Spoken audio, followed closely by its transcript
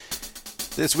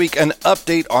This week, an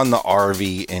update on the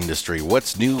RV industry.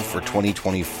 What's new for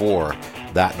 2024?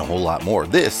 That and a whole lot more.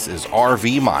 This is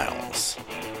RV Miles.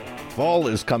 Fall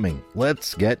is coming.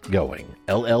 Let's get going.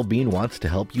 LL Bean wants to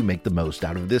help you make the most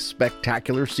out of this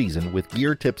spectacular season with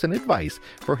gear tips and advice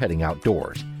for heading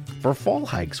outdoors. For fall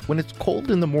hikes, when it's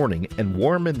cold in the morning and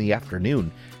warm in the afternoon,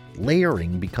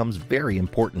 layering becomes very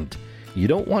important. You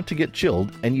don't want to get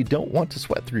chilled, and you don't want to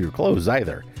sweat through your clothes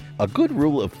either. A good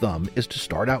rule of thumb is to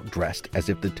start out dressed as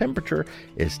if the temperature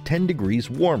is 10 degrees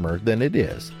warmer than it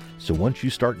is, so once you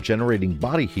start generating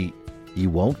body heat, you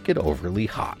won't get overly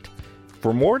hot.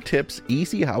 For more tips,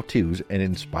 easy how-tos, and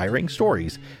inspiring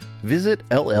stories, visit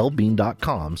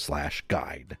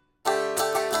llbean.com/guide.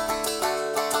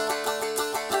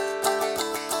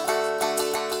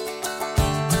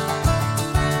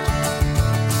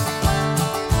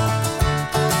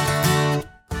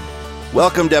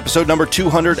 Welcome to episode number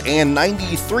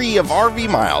 293 of RV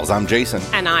Miles. I'm Jason.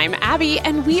 And I'm Abby,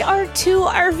 and we are two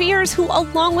RVers who,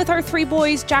 along with our three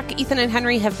boys, Jack, Ethan, and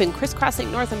Henry, have been crisscrossing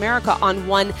North America on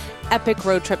one epic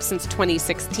road trip since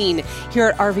 2016. Here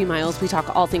at RV Miles, we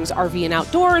talk all things RV and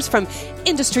outdoors, from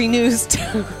industry news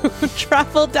to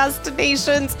travel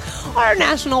destinations, our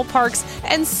national parks,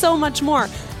 and so much more.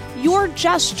 Your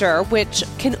gesture, which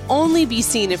can only be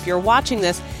seen if you're watching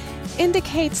this,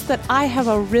 indicates that I have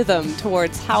a rhythm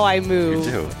towards how I move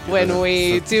when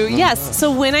we do. Yes. So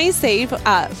when I say,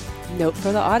 note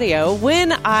for the audio,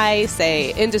 when I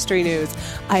say industry news,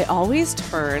 I always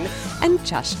turn and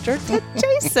gesture to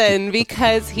Jason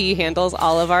because he handles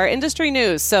all of our industry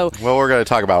news. So, well, we're going to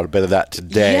talk about a bit of that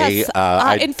today.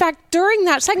 Yes. In fact, during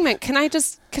that segment, can I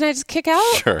just kick out?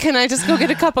 Sure. Can I just go get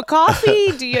a cup of coffee?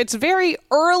 It's very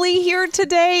early here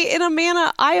today in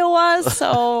Amana, Iowa,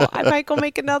 so I might go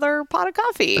make another pot of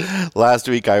coffee. Last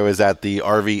week, I was at the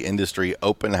RV Industry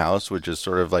Open House, which is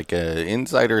sort of like an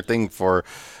insider thing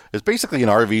it's basically an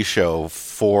RV show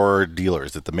for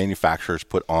dealers that the manufacturers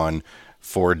put on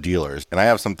for dealers. And I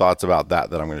have some thoughts about that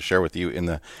I'm going to share with you in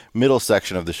the middle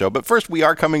section of the show. But first, we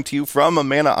are coming to you from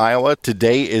Amana, Iowa.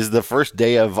 Today is the first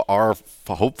day of our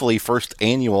hopefully first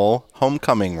annual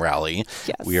homecoming rally.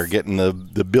 Yes. We are getting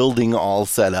the building all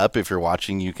set up. If you're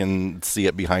watching, you can see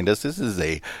it behind us. This is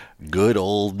a good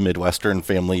old Midwestern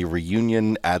family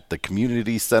reunion at the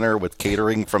community center with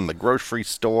catering from the grocery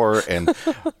store and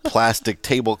plastic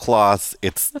tablecloths.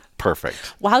 It's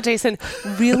perfect. Wow, Jason,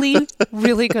 really,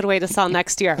 really good way to sell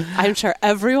next year. I'm sure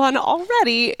everyone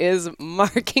already is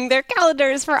marking their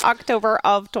calendars for October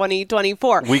of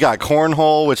 2024. We got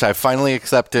cornhole, which I finally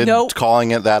accepted,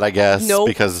 calling it that, I guess,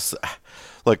 because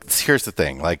look, here's the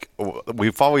thing. Like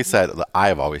I've always said,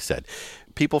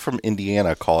 people from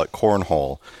Indiana call it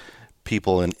cornhole.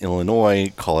 People in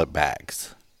Illinois call it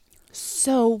bags.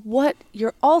 So what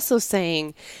you're also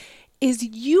saying is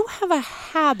you have a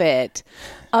habit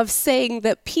of saying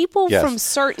that people from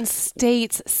certain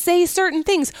states say certain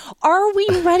things. Are we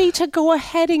ready to go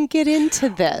ahead and get into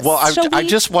this? Well, I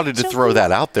just wanted to throw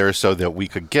that out there so that we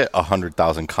could get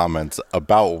 100,000 comments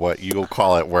about what you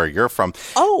call it where you're from.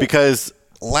 Oh. Because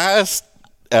last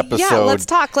episode. Yeah, let's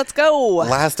talk. Let's go.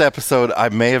 Last episode, I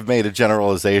may have made a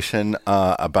generalization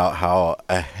about how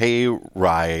a hay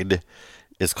ride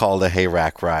is called a hay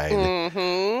rack ride.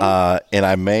 Mm-hmm. And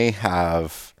I may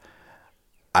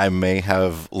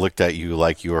have looked at you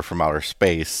like you were from outer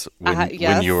space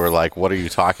when you were like, what are you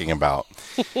talking about?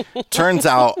 Turns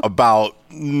out about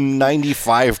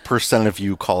 95% of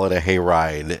you call it a hay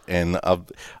ride, and a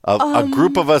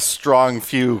group of us strong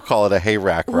few call it a hay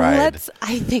rack ride.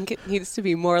 I think it needs to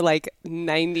be more like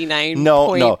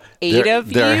 99.8 of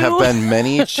you. There have been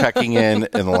many checking in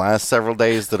the last several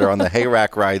days that are on the hay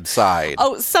rack ride side.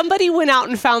 Oh, somebody went out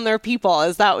and found their people.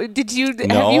 Is that? Did you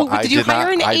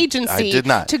hire an agency? I did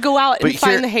not. To go out and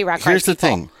find the hay rack ride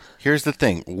people. Here's the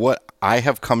thing. What I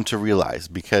have come to realize,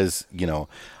 because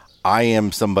I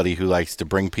am somebody who likes to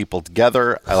bring people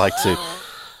together. I like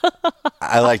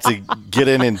to get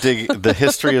in and dig the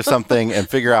history of something and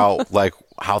figure out like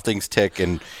how things tick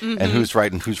and who's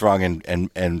right and who's wrong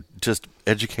and just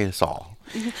educate us all.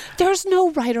 There's no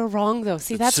right or wrong, though.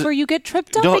 See, that's where you get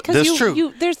tripped up because that's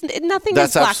true. There's nothing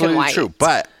that's is black and white. True.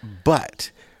 But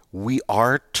we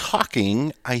are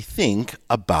talking, I think,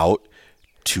 about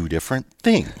two different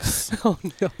things. Oh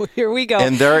no! Here we go.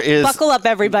 And there is, buckle up,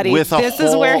 everybody. This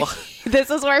is where This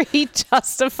is where he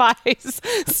justifies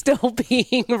still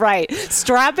being right.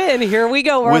 Strap in. Here we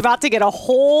go. We're about to get a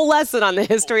whole lesson on the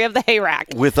history of the hay rack.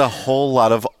 With a whole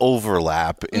lot of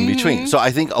overlap in between. So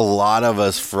I think a lot of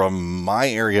us from my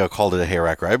area called it a hay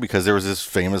rack ride because there was this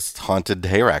famous haunted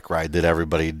hay rack ride that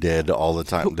everybody did all the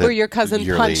time. Where your cousin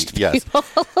punched people.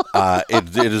 Yes.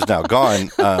 It is now gone.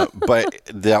 But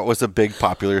that was a big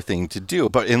popular thing to do.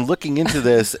 But in looking into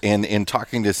this and in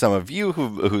talking to some of you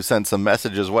who sent some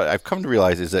messages, what I've come to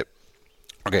realize is that,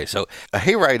 okay, so a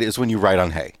hay ride is when you ride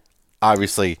on hay.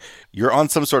 Obviously, you're on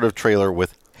some sort of trailer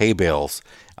with hay bales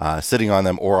sitting on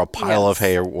them or a pile of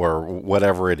hay or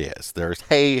whatever it is. There's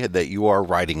hay that you are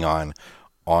riding on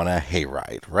a hay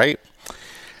ride, right?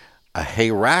 A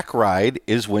hay rack ride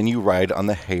is when you ride on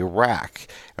the hay rack.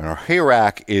 And a hay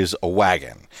rack is a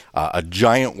wagon, a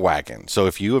giant wagon. So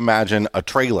if you imagine a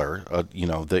trailer,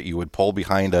 that you would pull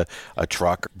behind a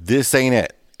truck, this ain't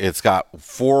it. It's got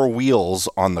 4 wheels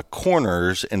on the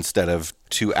corners instead of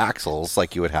 2 axles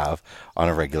like you would have on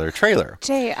a regular trailer.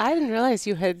 Jay, I didn't realize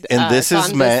you had and this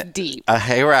is meant this deep. A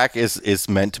hay rack is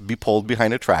meant to be pulled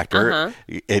behind a tractor.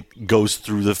 It goes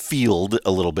through the field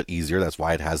a little bit easier. That's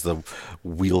why it has the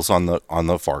wheels on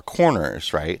the far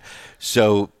corners, right?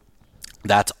 So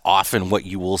that's often what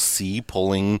you will see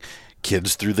pulling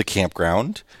kids through the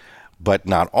campground. But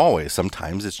not always.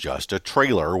 Sometimes it's just a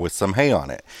trailer with some hay on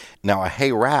it. Now, a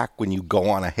hay rack, when you go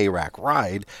on a hay rack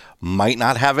ride, might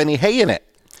not have any hay in it.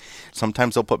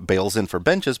 Sometimes they'll put bales in for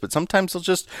benches, but sometimes they'll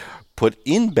just put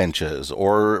in benches,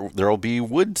 or there'll be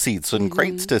wood seats and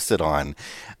crates to sit on.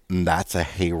 And that's a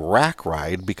hay rack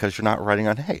ride because you're not riding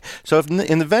on hay. So if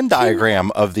in the Venn diagram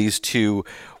of these two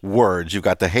words, you've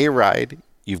got the hay ride,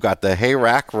 you've got the hay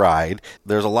rack ride.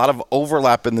 There's a lot of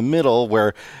overlap in the middle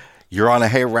where you're on a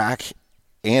hay rack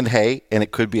and hay, and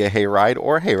it could be a hay ride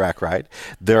or a hay rack ride.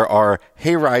 There are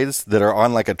hay rides that are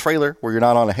on like a trailer where you're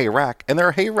not on a hay rack, and there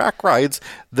are hay rack rides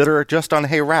that are just on a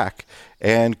hay rack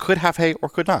and could have hay or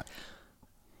could not.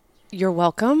 You're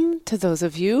welcome to those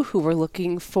of you who were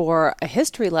looking for a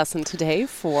history lesson today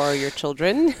for your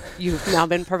children. You've now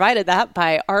been provided that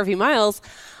by RV Miles.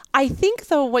 I think,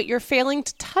 though, what you're failing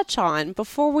to touch on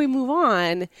before we move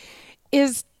on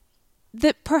is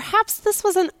that perhaps this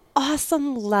was an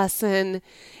awesome lesson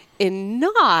in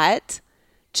not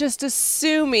just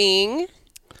assuming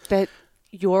that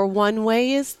your one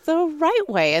way is the right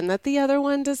way and that the other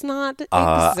one does not exist.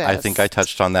 I think I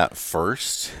touched on that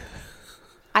first.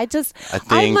 I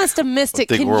must have missed it.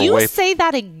 Can you say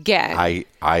that again?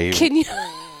 Can you?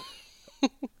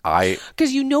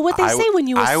 Because you know what they say when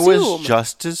you assume. I was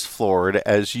just as floored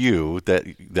as you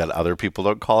that other people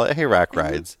don't call it hay rack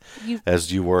rides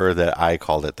as you were that I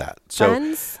called it that. So,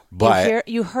 friends,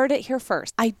 you heard it here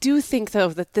first. I do think, though,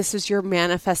 that this is your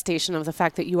manifestation of the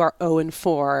fact that you are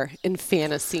 0-4 in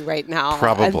fantasy right now.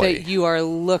 Probably. And that you are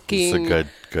looking. It's a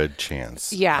good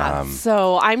chance. Yeah.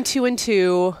 So I'm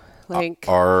 2-2. He's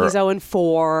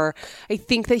 0-4. I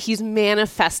think that he's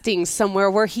manifesting somewhere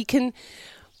where he can.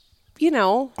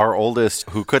 Our oldest,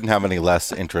 who couldn't have any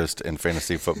less interest in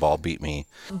fantasy football, beat me.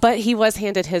 But he was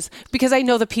handed his, because I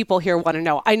know the people here want to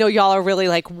know. I know y'all are really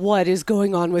like, what is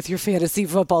going on with your fantasy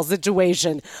football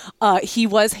situation? He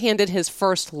was handed his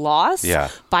first loss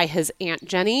by his Aunt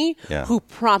Jenny, who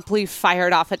promptly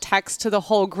fired off a text to the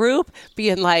whole group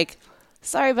being like,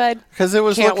 sorry, bud. Because it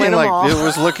was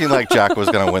looking like Jack was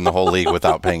going to win the whole league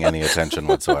without paying any attention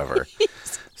whatsoever.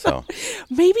 So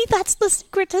maybe that's the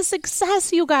secret to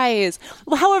success, you guys.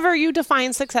 However you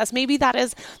define success, maybe that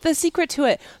is the secret to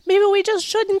it. Maybe we just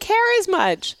shouldn't care as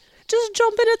much. Just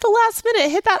jump in at the last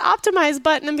minute, hit that optimize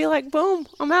button and be like, boom,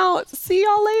 I'm out. See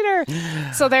y'all later.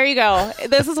 So there you go.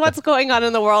 This is what's going on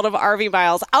in the world of RV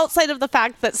Miles. Outside of the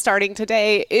fact that starting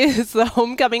today is the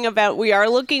homecoming event, we are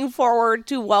looking forward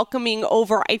to welcoming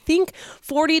over, I think,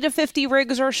 40 to 50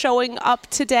 rigs are showing up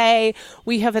today.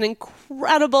 We have an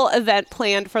incredible event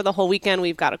planned for the whole weekend.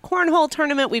 We've got a cornhole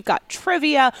tournament. We've got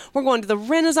trivia. We're going to the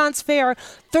Renaissance Fair.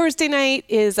 Thursday night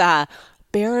is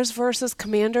Bears versus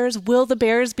Commanders. Will the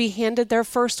Bears be handed their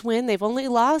first win? They've only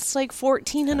lost like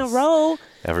 14 in a row.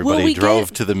 Everybody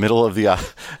drove to the middle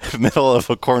of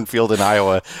a cornfield in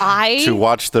Iowa to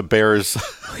watch the Bears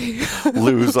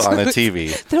lose on a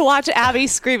TV. To watch Abby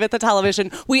scream at the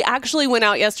television. We actually went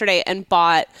out yesterday and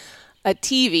bought a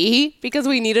TV because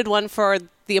we needed one for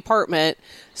the apartment.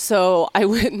 So I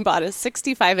went and bought a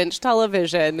 65-inch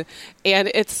television,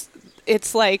 and it's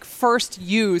it's like first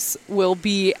use will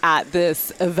be at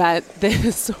this event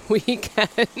this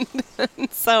weekend.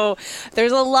 So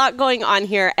there's a lot going on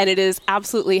here, and it is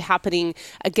absolutely happening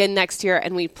again next year.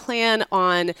 And we plan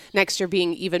on next year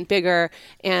being even bigger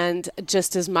and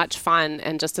just as much fun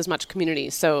and just as much community.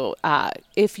 So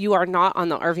if you are not on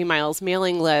the RV Miles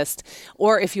mailing list,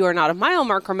 or if you are not a Mile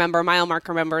Marker member, Mile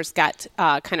Marker members get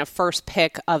kind of first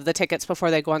pick of the tickets before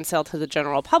they go on sale to the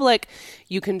general public.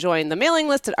 You can join the mailing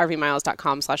list at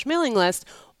rvmiles.com/mailing list,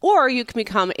 or you can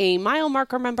become a Mile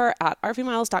Marker member at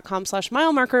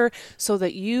rvmiles.com/mile marker so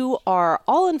that you are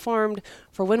all informed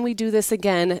for when we do this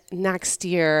again next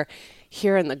year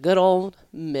here in the good old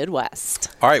Midwest.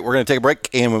 All right, we're going to take a break,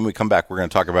 and when we come back, we're going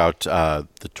to talk about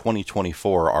the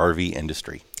 2024 RV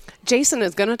industry. Jason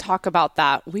is going to talk about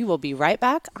that. We will be right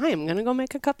back. I am going to go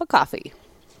make a cup of coffee.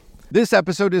 This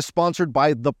episode is sponsored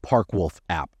by the ParkWolf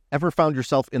app. Ever found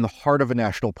yourself in the heart of a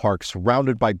national park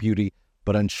surrounded by beauty,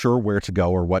 but unsure where to go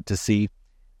or what to see?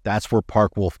 That's where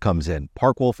ParkWolf comes in.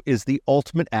 ParkWolf is the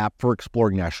ultimate app for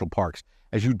exploring national parks.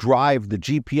 As you drive, the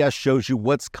GPS shows you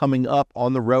what's coming up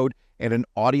on the road, and an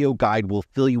audio guide will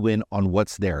fill you in on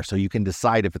what's there so you can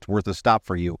decide if it's worth a stop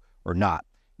for you or not.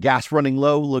 Gas running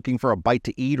low, looking for a bite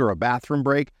to eat or a bathroom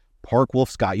break?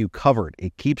 ParkWolf's got you covered.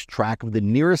 It keeps track of the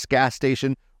nearest gas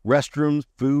station, restrooms,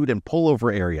 food, and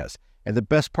pullover areas. And the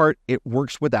best part, it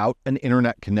works without an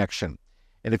internet connection.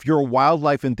 And if you're a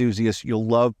wildlife enthusiast, you'll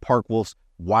love ParkWolf's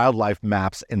wildlife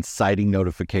maps and sighting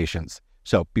notifications.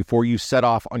 So before you set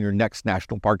off on your next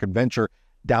national park adventure,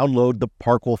 download the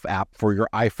ParkWolf app for your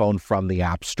iPhone from the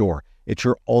App Store. It's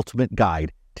your ultimate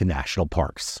guide to national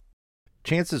parks.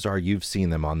 Chances are you've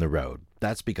seen them on the road.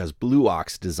 That's because Blue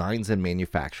Ox designs and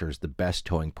manufactures the best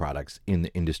towing products in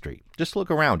the industry. Just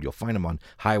look around. You'll find them on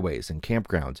highways and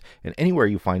campgrounds and anywhere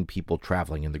you find people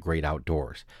traveling in the great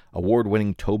outdoors.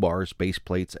 Award-winning tow bars, base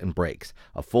plates, and brakes,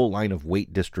 a full line of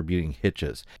weight-distributing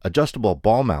hitches, adjustable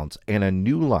ball mounts, and a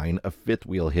new line of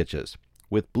fifth-wheel hitches.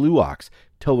 With Blue Ox,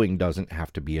 towing doesn't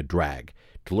have to be a drag.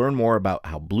 To learn more about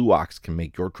how Blue Ox can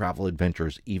make your travel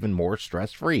adventures even more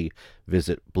stress-free,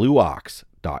 visit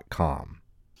blueox.com.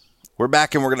 We're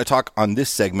back, and we're going to talk on this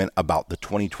segment about the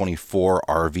 2024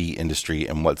 RV industry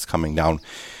and what's coming down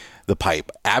the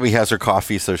pipe. Abby has her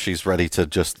coffee, so she's ready to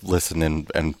just listen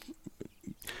and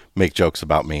make jokes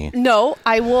about me. No,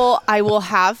 I will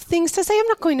have things to say. I'm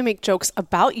not going to make jokes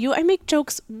about you. I make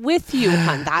jokes with you,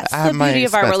 hon. That's the beauty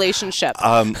of our relationship.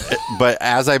 But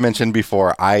as I mentioned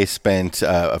before, I spent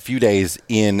a few days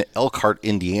in Elkhart,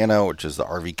 Indiana, which is the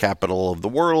RV capital of the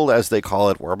world, as they call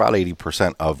it, where about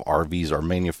 80% of RVs are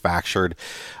manufactured,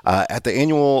 at the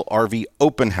annual RV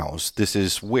Open House. This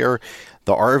is where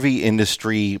the RV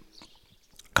industry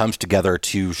comes together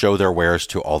to show their wares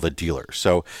to all the dealers.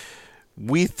 So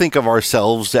we think of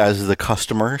ourselves as the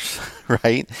customers,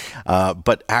 right?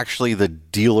 But actually the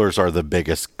dealers are the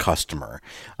biggest customer.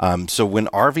 So when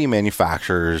RV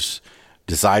manufacturers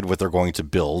decide what they're going to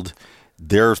build,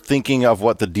 they're thinking of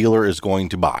what the dealer is going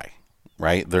to buy,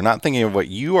 right? They're not thinking of what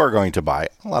you are going to buy.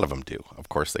 A lot of them do. Of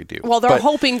course they do. Well, they're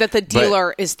hoping that the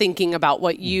dealer is thinking about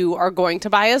what you are going to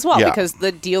buy as well, because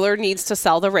the dealer needs to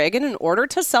sell the rig. And in order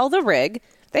to sell the rig,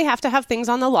 they have to have things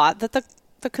on the lot that the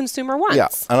consumer wants. Yeah,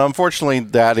 and unfortunately,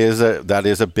 that is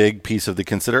a big piece of the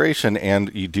consideration. And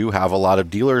you do have a lot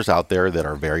of dealers out there that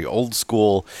are very old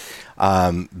school,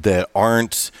 that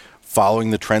aren't following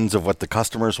the trends of what the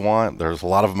customers want. There's a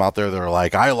lot of them out there that are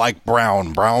like, I like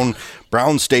brown.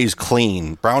 Brown stays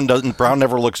clean. Brown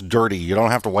never looks dirty. You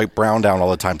don't have to wipe brown down all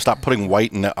the time. Stop putting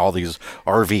white in all these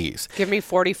RVs. Give me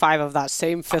 45 of that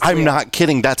same fifth I'm wheel. Not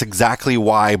kidding. That's exactly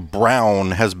why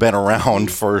brown has been around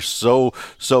for so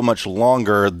much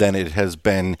longer than it has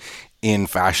been in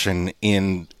fashion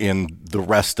in the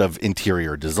rest of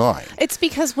interior design. It's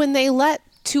because when they let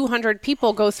 200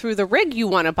 people go through the rig you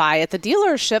want to buy at the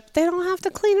dealership, they don't have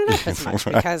to clean it up as much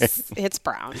because it's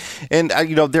brown. And,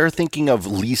 they're thinking of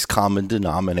least common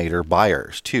denominator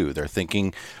buyers, too. They're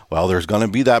thinking, well, there's going to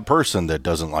be that person that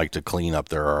doesn't like to clean up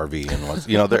their RV. And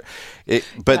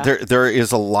there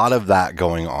is a lot of that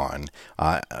going on.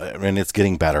 And it's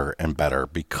getting better and better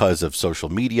because of social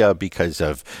media, because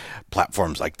of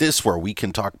platforms like this where we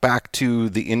can talk back to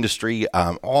the industry,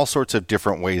 all sorts of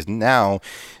different ways now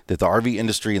that the RV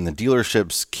industry and the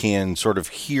dealerships can sort of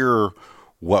hear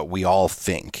what we all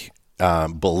think.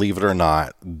 Believe it or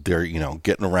not, they're,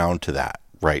 getting around to that.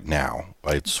 right now.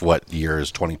 It's what year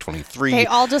is 2023? They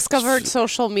all discovered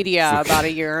social media about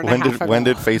a year and a half ago. When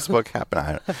did Facebook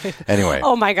happen? Anyway.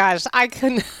 Oh my gosh, I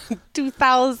couldn't.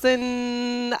 2000.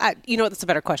 You know what? That's a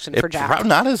better question for Jack.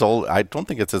 Not as old. I don't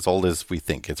think it's as old as we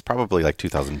think. It's probably like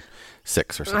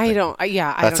 2006 or something. I don't.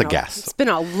 Yeah, I That's don't know. a guess. It's been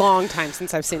a long time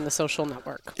since I've seen The Social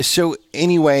Network. So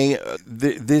anyway,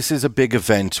 this is a big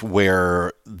event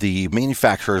where the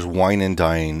manufacturers wine and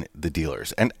dine the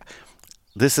dealers, and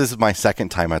this is my second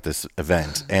time at this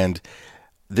event, and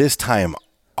this time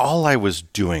all I was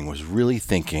doing was really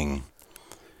thinking,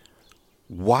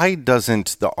 why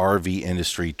doesn't the RV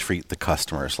industry treat the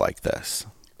customers like this?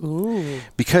 Ooh.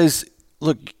 Because,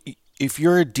 look, if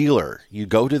you're a dealer, you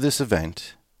go to this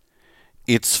event,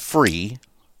 it's free.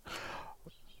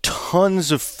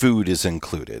 Tons of food is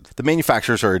included. The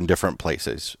manufacturers are in different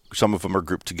places. Some of them are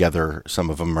grouped together. Some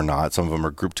of them are not. Some of them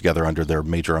are grouped together under their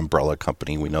major umbrella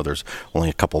company. We know there's only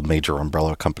a couple major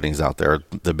umbrella companies out there,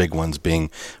 the big ones being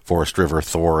Forest River,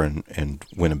 Thor, and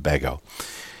Winnebago.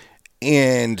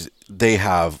 And they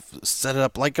have set it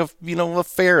up like a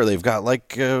fair. They've got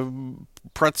like a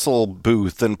pretzel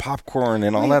booth and popcorn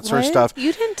and all that sort of stuff.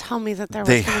 You didn't tell me that there was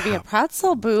going to be a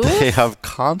pretzel booth. They have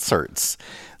concerts.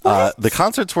 The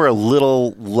concerts were a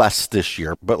little less this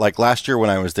year, but like last year when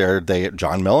I was there,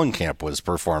 John Mellencamp was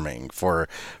performing for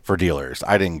dealers.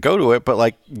 I didn't go to it, but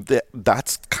like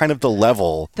that's kind of the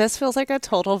level. This feels like a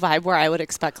total vibe where I would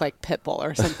expect like Pitbull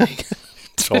or something.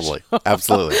 Totally.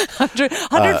 Absolutely.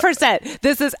 100%.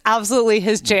 This is absolutely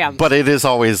his jam. But it is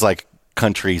always like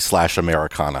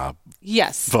country/Americana.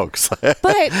 Yes. Folks. but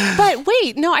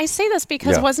wait, no, I say this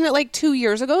because wasn't it like 2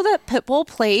 years ago that Pitbull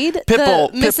played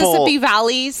the Mississippi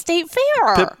Valley State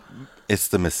Fair? It's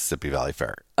the Mississippi Valley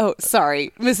Fair. Oh,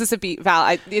 sorry. Mississippi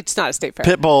Valley. It's not a state fair.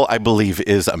 Pitbull, I believe,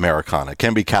 is Americana.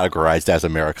 Can be categorized as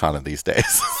Americana these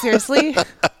days. Seriously?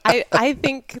 I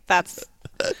think that's...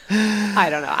 I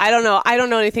don't know. I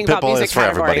don't know anything about music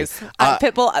categories.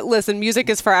 Pitbull, listen, music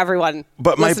is for everyone.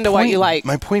 But listen to what you like.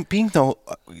 My point being, though,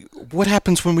 what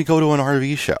happens when we go to an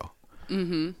RV show?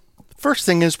 Mm-hmm. First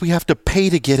thing is we have to pay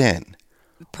to get in.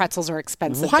 Pretzels are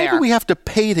expensive. Why do we have to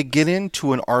pay to get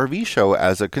into an RV show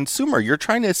as a consumer? You're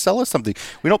trying to sell us something.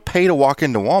 We don't pay to walk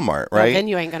into Walmart, right? Well, then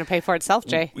you ain't going to pay for it itself,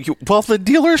 Jay. Well, the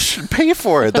dealers should pay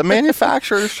for it. The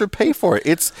manufacturers should pay for it.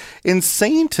 It's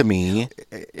insane to me.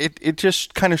 It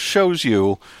just kind of shows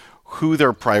you who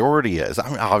their priority is. I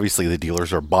mean, obviously, the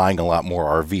dealers are buying a lot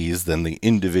more RVs than the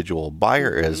individual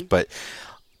buyer is, but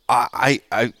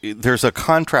there's a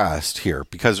contrast here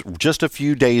because just a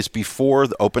few days before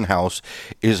the open house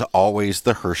is always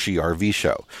the Hershey RV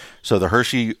show. So the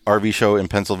Hershey RV show in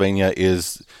Pennsylvania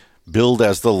is billed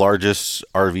as the largest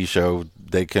RV show.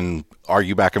 They can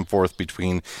argue back and forth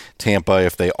between Tampa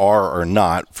if they are or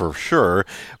not for sure,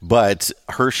 but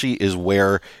Hershey is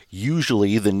where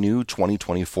usually the new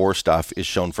 2024 stuff is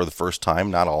shown for the first time.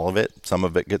 Not all of it. Some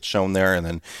of it gets shown there and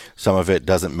then some of it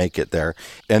doesn't make it there.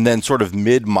 And then sort of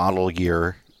mid-model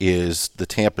year is the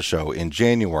Tampa show in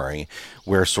January,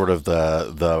 where sort of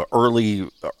the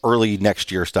early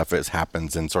next year stuff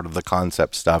happens and sort of the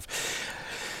concept stuff.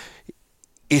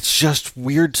 It's just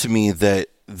weird to me that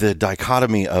the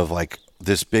dichotomy of like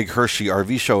this big Hershey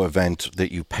RV show event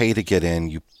that you pay to get in,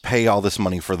 you pay all this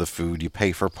money for the food, you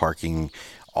pay for parking,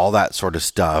 all that sort of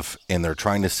stuff, and they're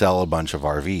trying to sell a bunch of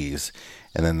RVs,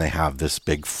 and then they have this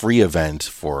big free event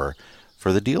for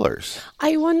the dealers.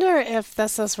 I wonder if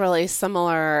this is really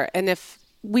similar, and if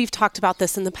we've talked about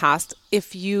this in the past.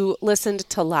 If you listened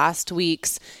to last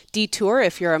week's Detour,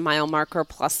 if you're a Mile Marker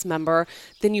Plus member,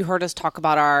 then you heard us talk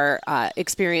about our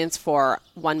experience for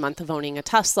 1 month of owning a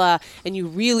Tesla, and you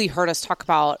really heard us talk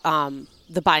about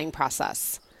the buying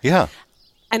process. Yeah.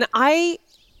 And I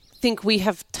think we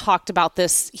have talked about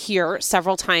this here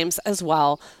several times as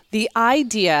well. The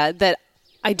idea that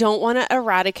I don't want to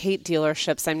eradicate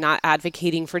dealerships. I'm not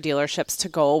advocating for dealerships to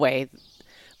go away.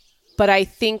 But I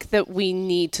think that we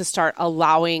need to start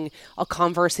allowing a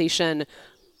conversation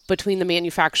between the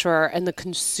manufacturer and the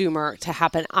consumer to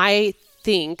happen. I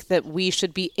think that we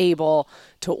should be able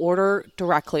to order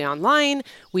directly online.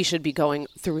 We should be going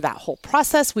through that whole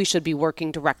process. We should be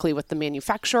working directly with the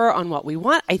manufacturer on what we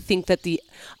want. I think that the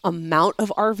amount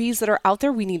of RVs that are out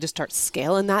there, we need to start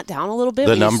scaling that down a little bit.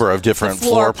 The number of different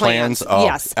floor plans. Oh,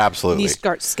 yes, absolutely. We need to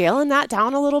start scaling that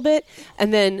down a little bit.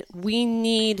 And then we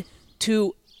need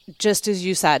to, just as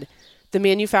you said, the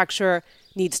manufacturer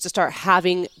needs to start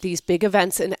having these big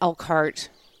events in Elkhart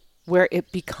where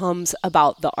it becomes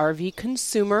about the RV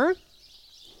consumer.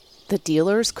 The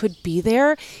dealers could be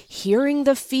there, hearing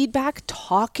the feedback,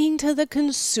 talking to the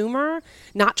consumer,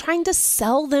 not trying to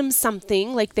sell them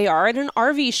something like they are at an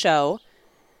RV show,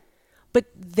 but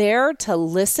there to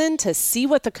listen, to see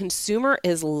what the consumer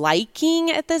is liking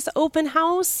at this open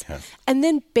house, and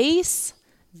then base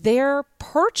their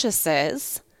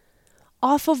purchases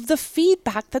off of the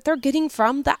feedback that they're getting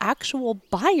from the actual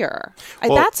buyer.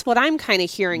 Well, that's what I'm kind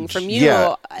of hearing from you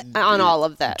on all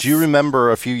of this. Do you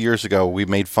remember a few years ago, we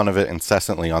made fun of it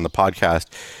incessantly on the podcast.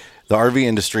 The RV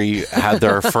industry had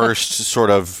their first sort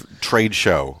of trade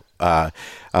show.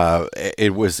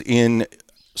 It was in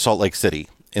Salt Lake City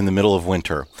in the middle of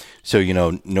winter. So,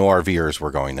 no RVers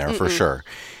were going there for sure.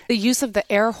 The use of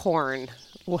the air horn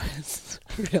was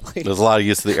really... There's a lot of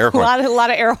use of the air horn. A lot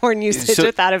of air horn usage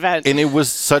at that event. And it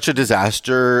was such a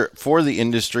disaster for the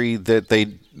industry that they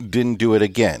didn't do it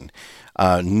again.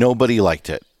 Nobody liked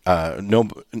it.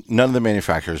 None of the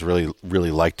manufacturers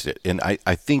really liked it. And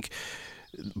I think...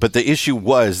 But the issue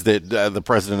was that the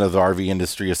president of the RV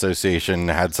Industry Association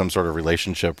had some sort of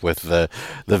relationship with the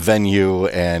venue,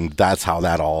 and that's how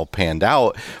that all panned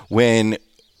out. When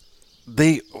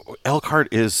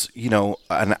Elkhart is,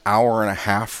 an hour and a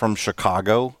half from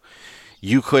Chicago,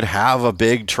 you could have a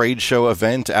big trade show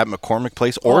event at McCormick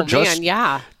Place, or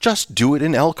just do it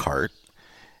in Elkhart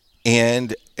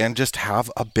and just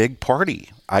have a big party.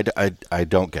 I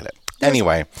don't get it.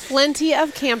 Anyway. Plenty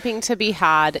of camping to be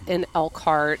had in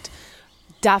Elkhart.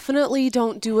 Definitely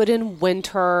don't do it in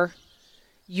winter.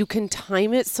 You can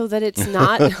time it so that it's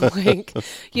not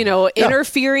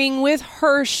interfering with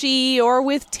Hershey or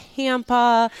with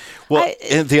Tampa. Well,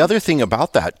 and the other thing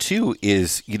about that too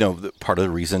is, part of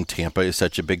the reason Tampa is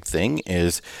such a big thing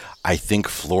is I think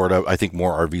more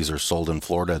RVs are sold in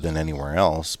Florida than anywhere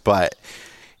else. But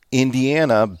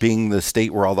Indiana, being the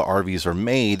state where all the RVs are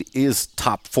made, is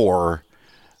top 4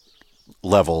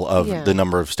 level of the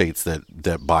number of states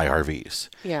that buy RVs.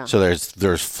 Yeah. So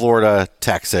there's Florida,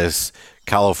 Texas,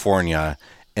 California,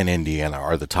 and Indiana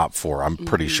are the top 4. I'm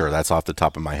pretty sure that's off the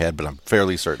top of my head, but I'm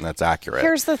fairly certain that's accurate.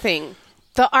 Here's the thing.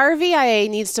 The RVIA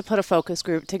needs to put a focus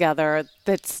group together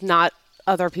that's not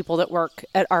other people that work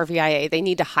at RVIA. They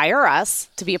need to hire us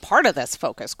to be a part of this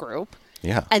focus group.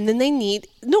 Yeah. And then they need,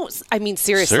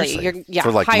 seriously.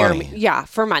 For hire money. Me. Yeah,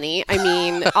 for money. I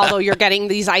mean, although you're getting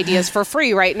these ideas for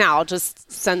free right now,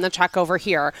 just send the check over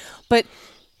here. But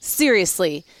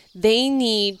seriously, they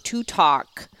need to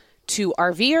talk to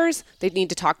RVers, they need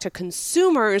to talk to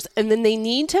consumers, and then they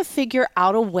need to figure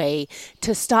out a way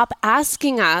to stop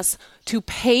asking us to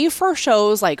pay for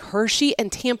shows like Hershey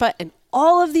and Tampa and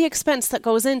all of the expense that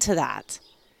goes into that,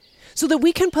 so that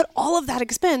we can put all of that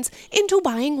expense into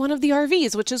buying one of the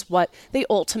RVs, which is what they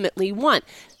ultimately want.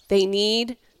 They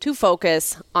need to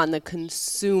focus on the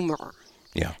consumer.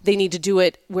 Yeah. They need to do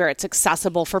it where it's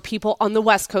accessible for people on the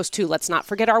West Coast too. Let's not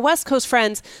forget our West Coast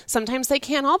friends. Sometimes they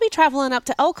can't all be traveling up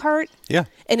to Elkhart. Yeah.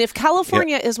 And if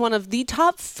California is one of the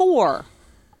top 4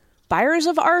 buyers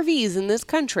of RVs in this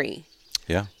country,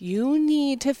 you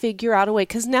need to figure out a way,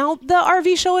 because now the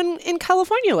RV show in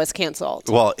California was canceled.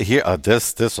 Well, here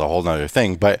this is a whole nother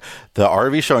thing, but the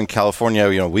RV show in California,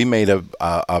 we made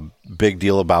a big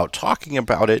deal about talking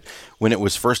about it when it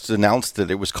was first announced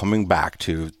that it was coming back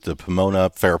to the Pomona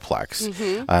Fairplex.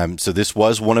 Mm-hmm. So this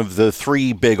was one of the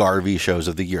 3 big RV shows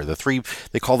of the year. The 3,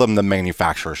 they call them the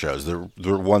manufacturer shows.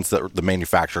 They're ones that the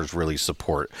manufacturers really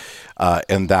support,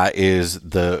 and that is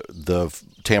the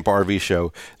Tampa RV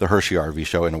show, the Hershey RV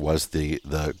show, and it was the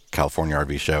California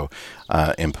RV show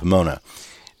in Pomona.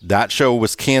 That show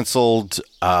was canceled.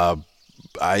 I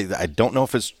don't know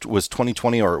if it was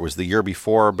 2020 or it was the year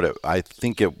before, but I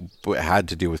think it had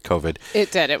to do with COVID.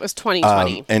 It did. It was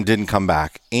 2020. And didn't come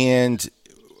back. And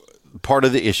part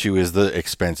of the issue is the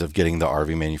expense of getting the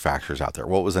RV manufacturers out there.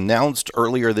 Well, it was announced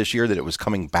earlier this year that it was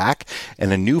coming back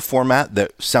in a new format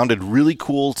that sounded really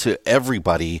cool to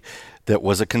everybody that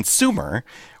was a consumer,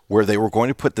 where they were going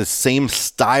to put the same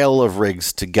style of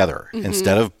rigs together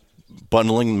instead of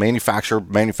bundling manufacturer,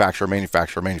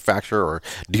 or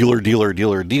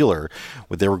dealer.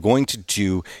 What they were going to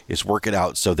do is work it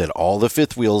out so that all the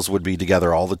fifth wheels would be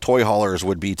together, all the toy haulers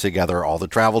would be together, all the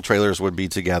travel trailers would be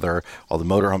together, all the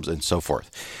motorhomes and so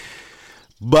forth.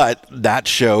 But that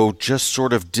show just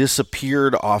sort of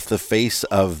disappeared off the face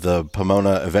of the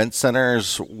Pomona Event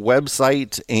Center's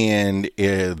website, and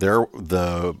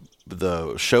the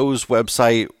show's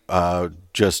website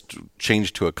just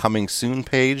changed to a coming soon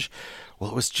page. Well,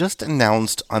 it was just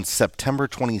announced on September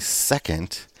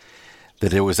 22nd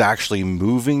that it was actually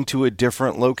moving to a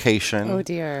different location. Oh,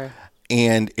 dear.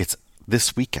 And it's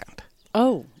this weekend.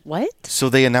 Oh, what? So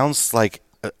they announced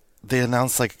they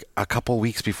announced like a couple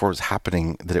weeks before it was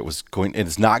happening that it was going.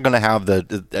 It's not going to have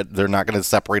they're not going to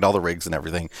separate all the rigs and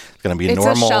everything. It's going to be a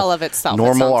normal shell of itself.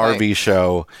 Normal RV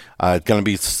show. It's going to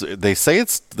be. They say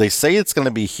it's going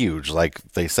to be huge. Like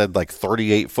they said, like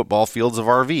 38 football fields of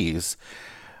RVs.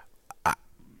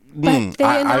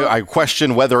 I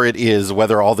question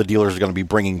whether all the dealers are going to be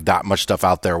bringing that much stuff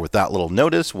out there with that little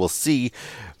notice. We'll see.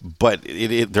 But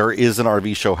there is an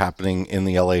RV show happening in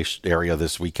the LA area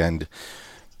this weekend.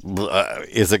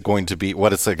 Is it going to be,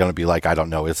 what is it going to be like? I don't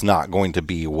know. It's not going to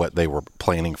be what they were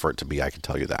planning for it to be. I can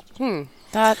tell you that.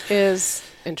 That is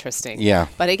interesting. Yeah.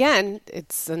 But again,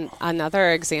 it's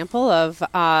another example of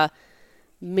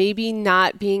maybe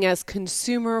not being as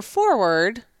consumer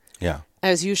forward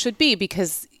as you should be,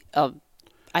 because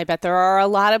I bet there are a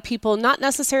lot of people, not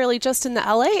necessarily just in the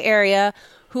LA area,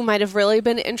 who might have really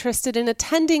been interested in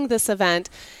attending this event.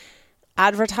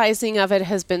 Advertising of it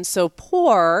has been so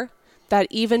poor that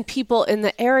even people in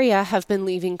the area have been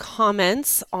leaving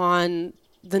comments on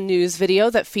the news video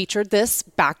that featured this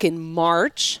back in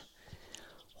March.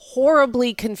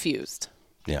 Horribly confused.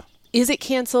 Yeah. Is it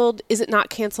canceled? Is it not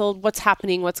canceled? What's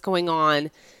happening? What's going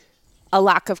on? A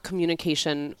lack of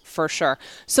communication for sure.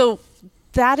 So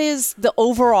that is the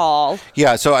overall.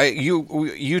 Yeah. So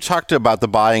you talked about the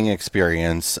buying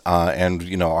experience,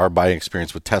 and our buying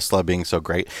experience with Tesla being so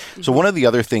great. Mm-hmm. So one of the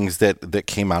other things that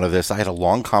came out of this, I had a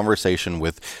long conversation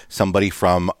with somebody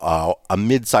from a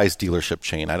mid-sized dealership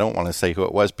chain. I don't want to say who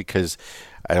it was because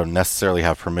I don't necessarily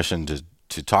have permission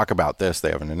to talk about this.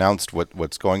 They haven't announced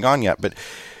what's going on yet. But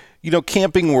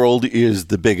Camping World is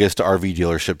the biggest RV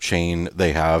dealership chain.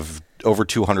 They have over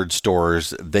 200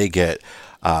 stores. They get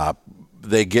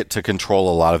to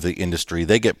control a lot of the industry.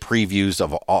 They get previews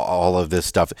of all of this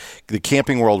stuff. The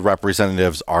Camping World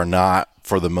representatives are not,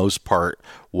 for the most part,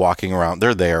 walking around.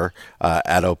 They're there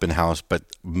at open house, but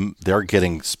they're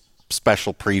getting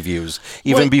special previews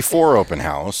even before open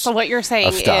house. So what you're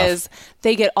saying is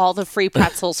they get all the free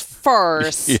pretzels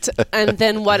first, and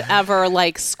then whatever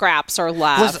scraps are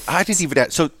left. Listen, I didn't even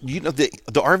add. So the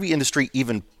RV industry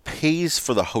even pays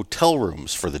for the hotel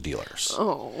rooms for the dealers.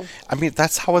 Oh, I mean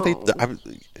that's how they.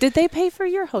 Did they pay for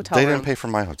your hotel room? They didn't pay for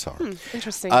my hotel room.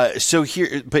 Interesting.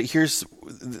 Here's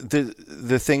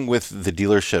the thing with the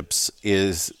dealerships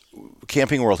is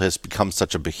Camping World has become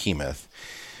such a behemoth.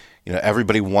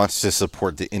 Everybody wants to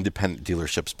support the independent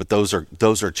dealerships, but those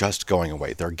are just going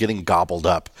away. They're getting gobbled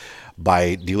up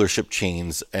by dealership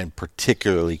chains, and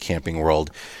particularly Camping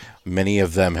World. Many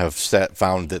of them have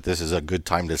found that this is a good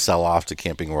time to sell off to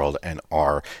Camping World, and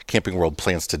Camping World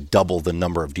plans to double the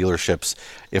number of dealerships,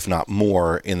 if not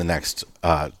more, in the next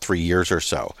 3 years or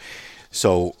so.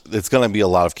 So it's going to be a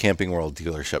lot of Camping World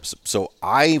dealerships. So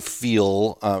I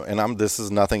feel, and this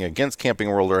is nothing against Camping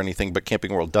World or anything, but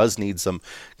Camping World does need some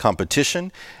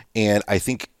competition. And I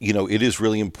think, it is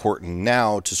really important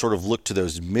now to sort of look to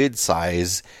those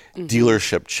mid-size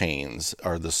dealership chains,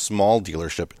 or the small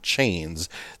dealership chains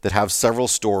that have several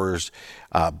stores,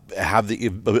 have the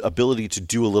ability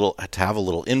to have a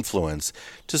little influence,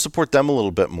 to support them a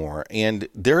little bit more. And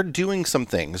they're doing some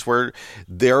things where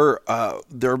they're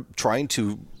trying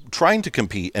to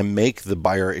compete and make the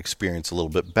buyer experience a little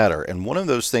bit better. And one of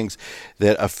those things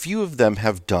that a few of them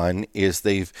have done is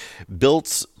they've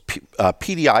built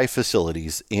PDI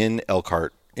facilities in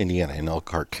Elkhart, Indiana, in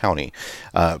Elkhart County.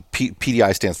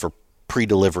 PDI stands for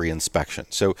pre-delivery inspection.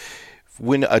 So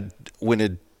when a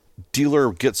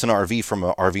dealer gets an RV from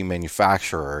an RV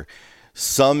manufacturer,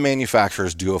 some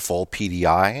manufacturers do a full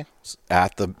PDI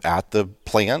at the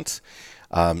plant.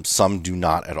 Some do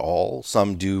not at all.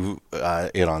 Some do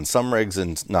it on some rigs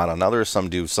and not on others. Some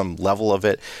do some level of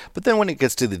it. But then when it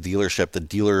gets to the dealership, the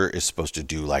dealer is supposed to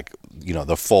do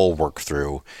the full work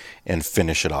through and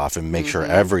finish it off and make sure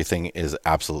everything is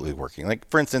absolutely working. Like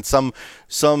for instance,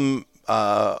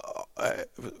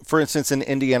 in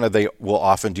Indiana, they will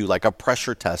often do a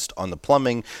pressure test on the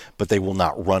plumbing, but they will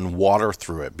not run water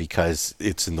through it because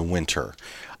it's in the winter.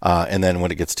 And then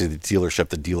when it gets to the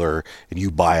dealership, and you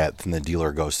buy it, then the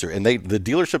dealer goes through. And the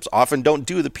dealerships often don't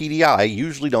do the PDI,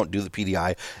 usually don't do the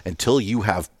PDI until you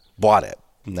have bought it.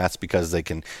 And that's because they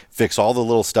can fix all the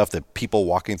little stuff that people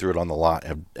walking through it on the lot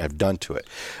have done to it.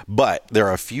 But there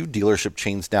are a few dealership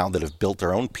chains now that have built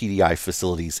their own PDI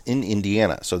facilities in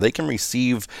Indiana. So they can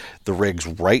receive the rigs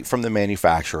right from the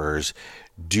manufacturers,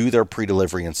 do their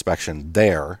pre-delivery inspection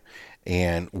there,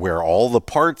 and where all the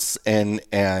parts and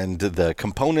the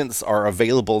components are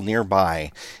available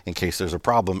nearby in case there's a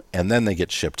problem, and then they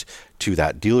get shipped to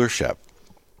that dealership.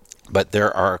 But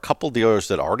there are a couple dealers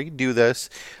that already do this.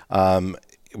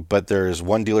 But there's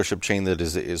one dealership chain that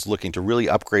is looking to really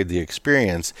upgrade the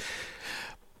experience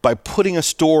by putting a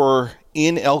store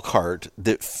in Elkhart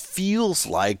that feels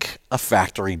like a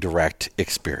factory direct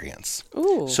experience.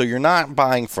 Ooh. So you're not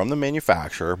buying from the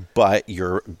manufacturer, but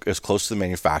you're as close to the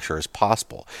manufacturer as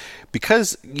possible.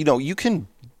 Because, you can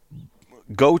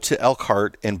go to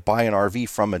Elkhart and buy an RV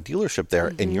from a dealership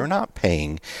there, and you're not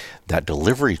paying that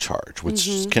delivery charge,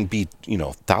 which can be,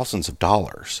 thousands of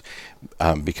dollars,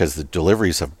 because the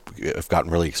deliveries have gotten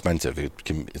really expensive.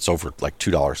 It's over like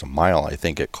 $2 a mile, I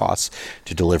think it costs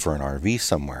to deliver an RV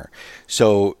somewhere.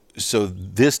 So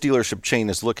this dealership chain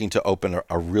is looking to open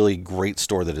a really great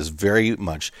store that is very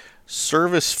much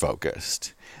service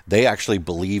focused. They actually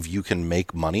believe you can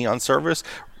make money on service.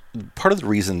 Part of the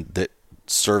reason that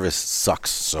service sucks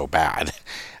so bad,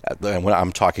 and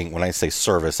when I say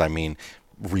service, I mean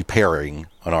repairing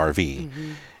an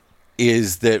RV,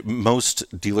 is that most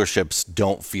dealerships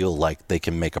don't feel like they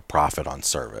can make a profit on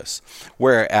service.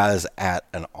 Whereas at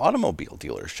an automobile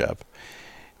dealership,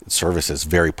 service is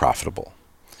very profitable.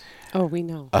 Oh, we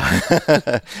know.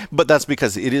 But that's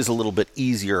because it is a little bit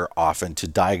easier often to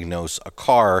diagnose a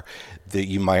car that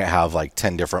you might have like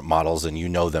 10 different models and you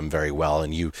know them very well,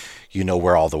 and you know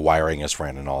where all the wiring is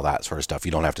ran and all that sort of stuff.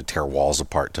 You don't have to tear walls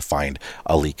apart to find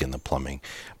a leak in the plumbing.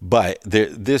 But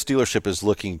this dealership is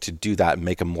looking to do that and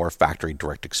make a more factory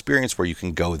direct experience where you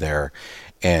can go there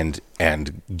and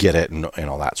get it and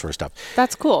all that sort of stuff.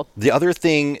 That's cool. The other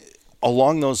thing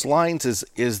along those lines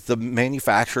is the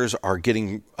manufacturers are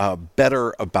getting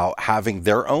better about having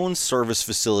their own service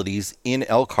facilities in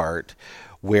Elkhart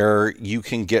where you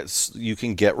can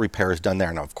get repairs done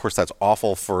there. Now, of course, that's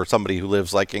awful for somebody who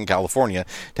lives like in California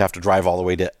to have to drive all the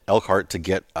way to Elkhart to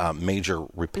get major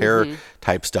repair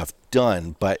type stuff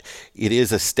done, but it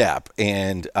is a step.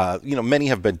 And many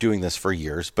have been doing this for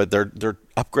years, but they're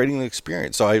upgrading the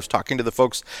experience. So I was talking to the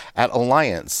folks at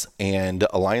Alliance, and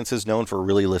Alliance is known for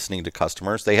really listening to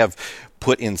customers. They have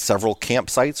put in several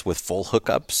campsites with full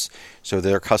hookups so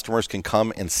their customers can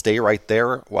come and stay right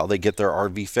there while they get their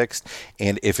RV fixed.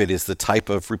 And if it is the type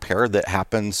of repair that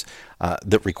happens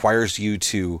that requires you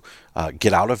to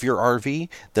get out of your RV,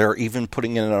 they're even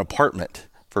putting in an apartment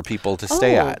for people to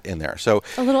stay at in there. So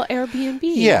a little Airbnb.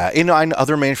 Yeah. And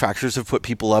other manufacturers have put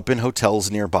people up in hotels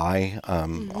nearby.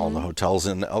 All the hotels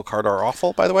in Elkhart are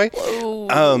awful, by the way.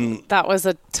 That was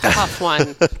a tough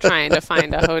one, trying to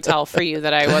find a hotel for you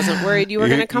that I wasn't worried you were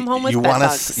going to come home with bed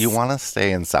bugs. You want to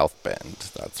stay in South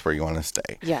Bend. That's where you want to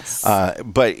stay. Yes.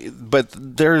 But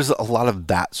there's a lot of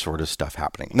that sort of stuff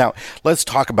happening. Now, let's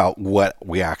talk about what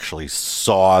we actually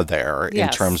saw there in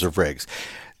terms of rigs.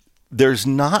 There's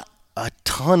not a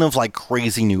ton of like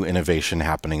crazy new innovation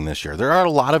happening this year. There are a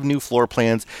lot of new floor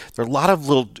plans. There are a lot of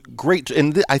little great,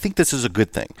 and I think this is a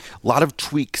good thing. A lot of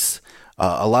tweaks,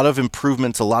 a lot of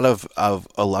improvements, a lot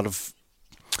of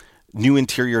new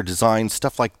interior design,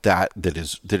 stuff like that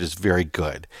is very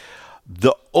good.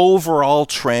 The overall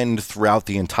trend throughout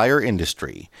the entire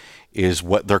industry is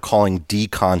what they're calling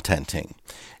decontenting,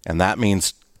 and that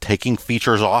means taking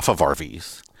features off of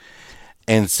RVs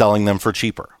and selling them for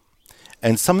cheaper.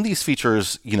 And some of these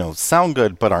features, sound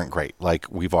good, but aren't great. Like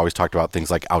we've always talked about things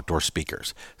like outdoor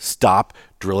speakers. Stop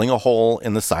drilling a hole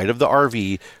in the side of the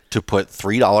RV to put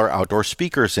 $3 outdoor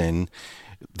speakers in.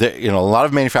 A lot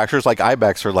of manufacturers like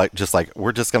Ibex are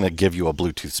we're just going to give you a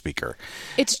Bluetooth speaker.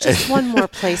 It's just one more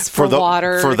place for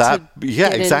water for that. To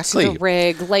yeah, get exactly. Into the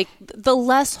rig. Like the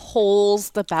less holes,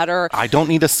 the better. I don't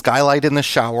need a skylight in the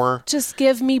shower. Just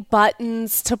give me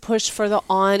buttons to push for the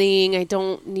awning. I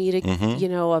don't need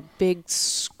a big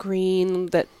screen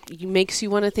that makes you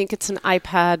want to think it's an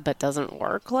iPad, but doesn't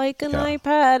work like an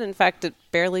iPad. In fact, it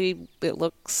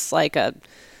looks like a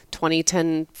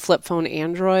 2010 flip phone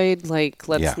Android. Like,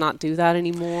 let's not do that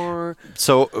anymore.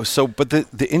 But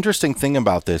the interesting thing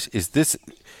about this is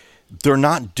they're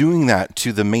not doing that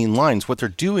to the main lines. What they're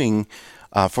doing,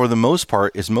 for the most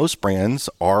part, is most brands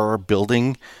are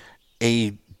building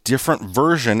a different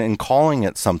version and calling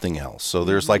it something else. So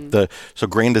there's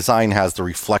Grand Design has the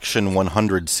Reflection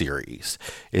 100 series,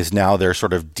 is now their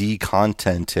sort of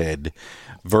decontented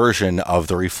version of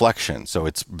the Reflection. So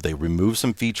they remove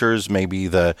some features, maybe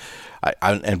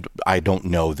I don't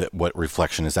know what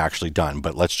Reflection has actually done,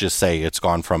 but let's just say it's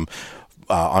gone from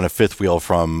on a fifth wheel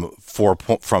from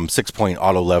 6-point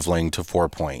auto leveling to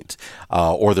 4-point,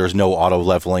 or there's no auto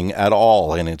leveling at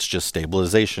all and it's just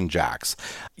stabilization jacks.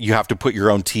 You have to put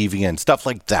your own TV in. Stuff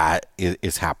like that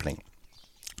is happening.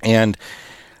 And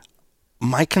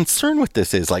my concern with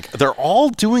this is they're all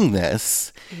doing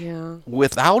this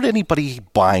without anybody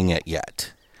buying it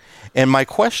yet. And my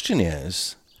question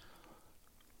is,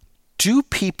 do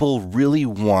people really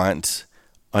want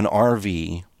an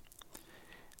RV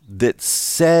that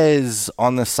says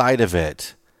on the side of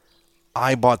it,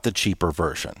 I bought the cheaper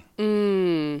version.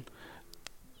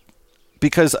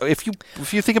 Because if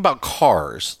you think about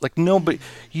cars, like nobody,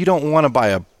 you don't want to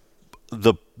buy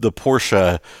the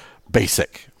Porsche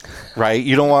basic, right?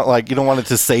 You don't want it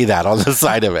to say that on the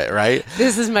side of it, right?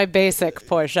 This is my basic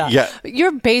Porsche. Yeah.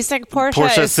 Your basic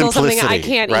Porsche is still something I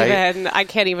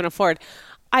can't even afford.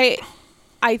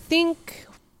 I think,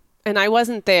 and I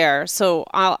wasn't there, so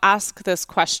I'll ask this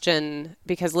question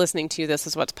because listening to you, this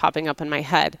is what's popping up in my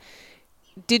head.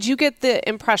 Did you get the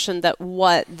impression that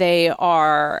what they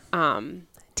are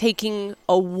taking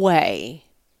away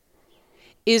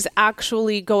is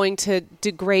actually going to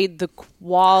degrade the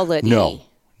quality?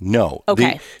 No.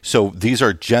 Okay. So these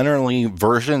are generally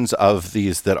versions of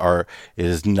these that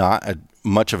is not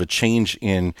much of a change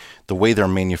in the way they're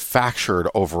manufactured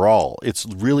overall. It's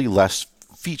really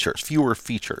fewer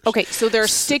features. Okay, so they're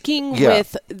sticking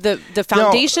with the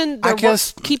foundation. No, they're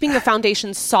keeping the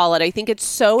foundation solid. I think it's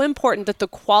so important that the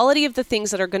quality of the things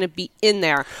that are going to be in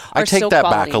there are I take so that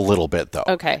quality. back a little bit, though.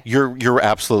 Okay. You're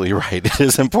absolutely right. It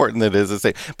is important that it is the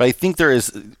same. But I think there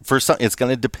is, for some, it's going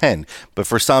to depend. But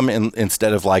for some,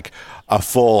 instead of like a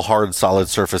full hard solid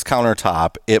surface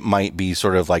countertop, it might be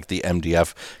sort of like the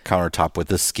MDF countertop with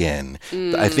the skin.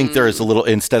 I think there is a little,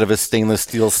 instead of a stainless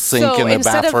steel sink in the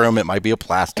bathroom, it might be a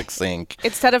plastic sink.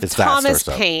 Instead of Thomas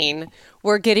Paine,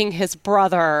 we're getting his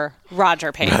brother,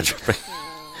 Roger Paine.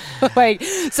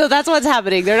 So that's what's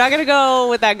happening. They're not going to go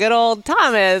with that good old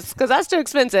Thomas because that's too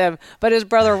expensive. But his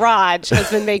brother Raj has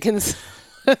been making some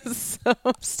stuff.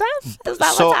 Is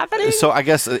that what's happening? So I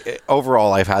guess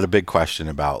overall, I've had a big question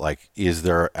about is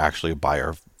there actually a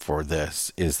buyer for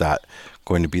this? Is that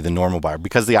going to be the normal buyer?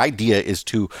 Because the idea is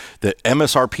the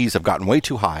MSRPs have gotten way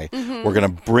too high. Mm-hmm. We're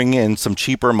going to bring in some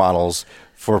cheaper models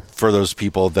for those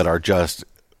people that are just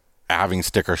having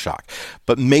sticker shock.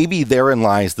 But maybe therein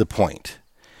lies the point.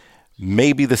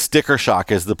 Maybe the sticker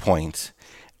shock is the point,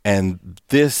 and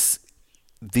these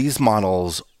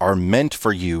models are meant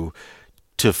for you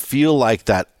to feel like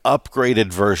that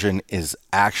upgraded version is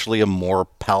actually a more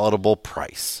palatable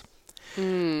price.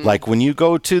 Like when you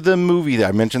go to the movie,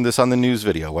 I mentioned this on the news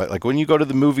video, like when you go to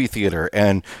the movie theater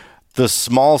and the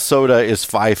small soda is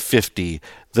 $5.50,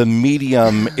 the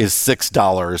medium is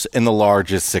 $6, and the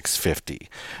large is $6.50.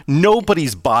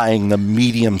 Nobody's buying the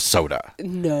medium soda.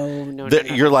 No.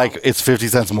 You're like, it's 50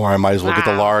 cents more. I might as well get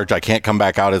the large. I can't come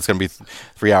back out. It's going to be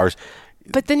 3 hours.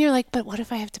 But then you're like, but what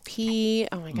if I have to pee?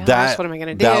 Oh my gosh, what am I going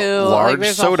to do? That large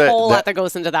there's soda, a whole lot that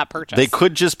goes into that purchase. They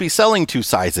could just be selling two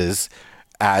sizes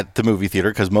at the movie theater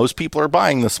because most people are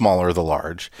buying the small or the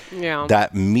large. Yeah.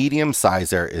 That medium size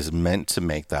there is meant to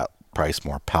make that price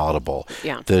more palatable.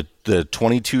 Yeah. The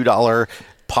 $22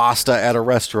 pasta at a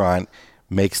restaurant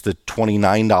makes the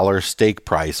 $29 steak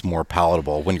price more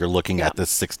palatable when you're looking at the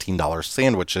 $16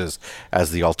 sandwiches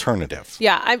as the alternative.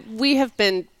 Yeah, we have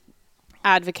been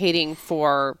advocating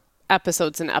for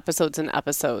episodes and episodes and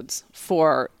episodes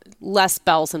for less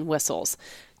bells and whistles.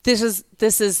 This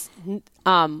is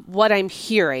what I'm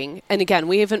hearing. And again,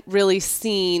 we haven't really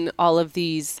seen all of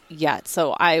these yet.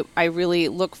 So I really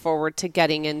look forward to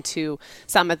getting into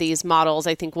some of these models.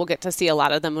 I think we'll get to see a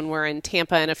lot of them when we're in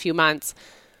Tampa in a few months.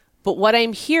 But what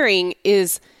I'm hearing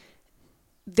is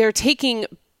they're taking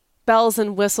bells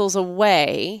and whistles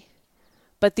away,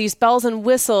 but these bells and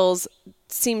whistles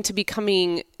seem to be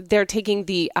they're taking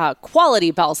the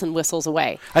quality bells and whistles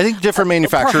away. I think different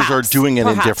manufacturers are doing it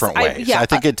in different ways. I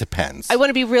think it depends. I want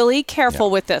to be really careful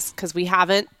with this because we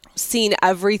haven't seen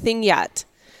everything yet.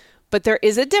 But there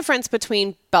is a difference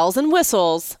between bells and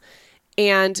whistles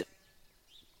and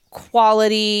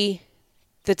quality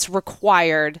that's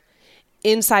required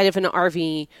inside of an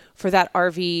RV for that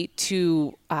RV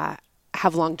to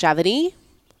have longevity.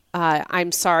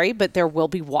 I'm sorry, but there will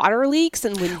be water leaks.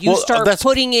 And when you start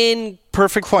putting in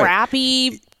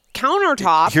crappy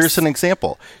countertops. Here's an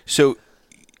example. So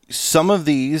some of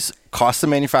these cost the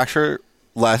manufacturer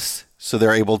less, so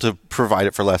they're able to provide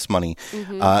it for less money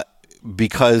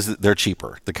because they're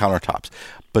cheaper, the countertops.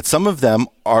 But some of them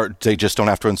they just don't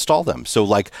have to install them. So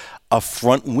like a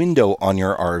front window on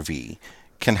your RV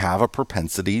can have a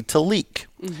propensity to leak.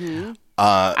 Mm-hmm.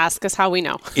 Ask us how we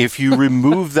know. If you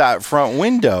remove that front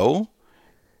window,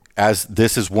 as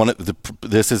this is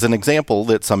this is an example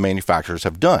that some manufacturers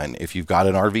have done. If you've got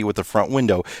an RV with a front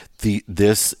window,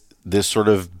 this sort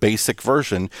of basic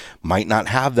version might not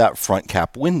have that front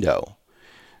cap window.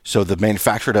 So the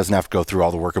manufacturer doesn't have to go through all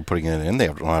the work of putting it in. They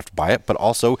don't have to buy it, but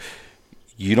also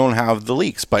you don't have the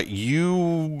leaks, but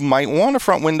you might want a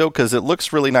front window because it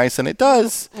looks really nice and it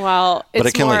does. Well,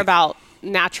 it's more about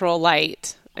natural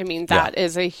light I mean, that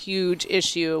is a huge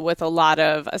issue with a lot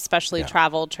of, especially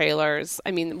travel trailers.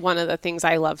 I mean, one of the things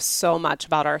I love so much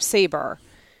about our Sabre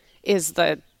is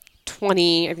I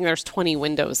think there's 20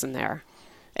 windows in there.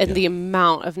 And the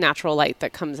amount of natural light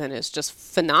that comes in is just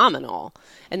phenomenal.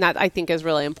 And that, I think, is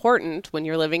really important when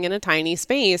you're living in a tiny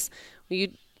space.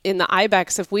 In the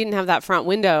Ibex, if we didn't have that front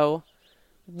window,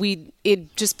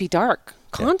 it'd just be dark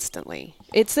constantly.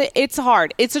 It's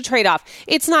hard. It's a trade-off.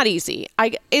 It's not easy.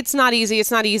 It's not easy.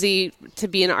 It's not easy to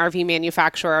be an RV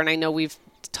manufacturer. And I know we've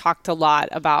talked a lot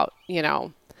about,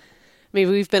 maybe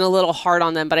we've been a little hard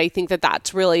on them, but I think that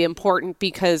that's really important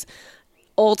because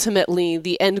ultimately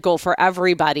the end goal for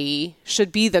everybody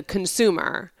should be the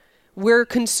consumer. We're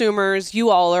consumers. You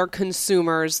all are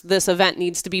consumers. This event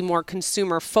needs to be more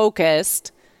consumer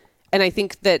focused. And I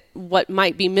think that what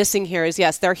might be missing here is,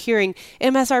 yes, they're hearing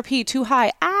MSRP too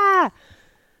high.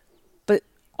 But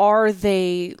are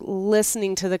they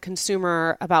listening to the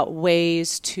consumer about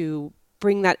ways to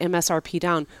bring that MSRP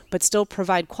down, but still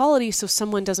provide quality so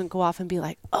someone doesn't go off and be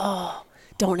like, oh,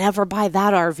 don't ever buy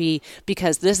that RV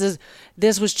because this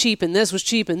was cheap and this was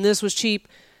cheap and this was cheap.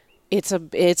 It's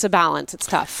a balance. It's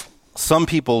tough. Some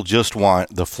people just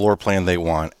want the floor plan they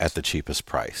want at the cheapest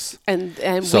price, and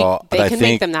they can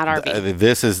make them that RV.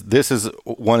 This is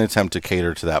one attempt to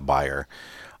cater to that buyer,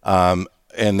 and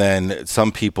then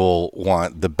some people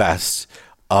want the best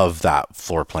of that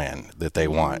floor plan that they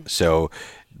want. So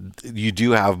you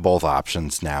do have both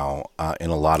options now in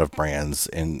a lot of brands,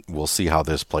 and we'll see how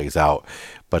this plays out.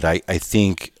 But I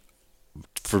think,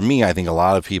 for me, I think a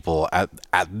lot of people at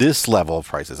this level of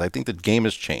prices, I think the game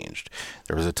has changed.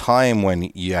 There was a time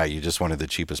when, you just wanted the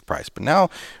cheapest price. But now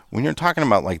when you're talking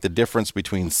about like the difference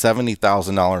between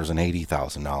 $70,000 and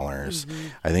 $80,000,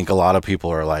 I think a lot of people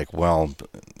are like, well,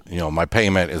 my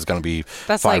payment is going to be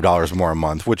 $5 more a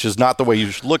month, which is not the way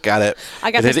you should look at it.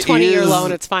 I got this 20-year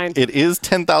loan. It's fine. It is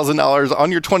 $10,000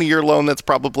 on your 20-year loan. That's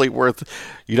probably worth,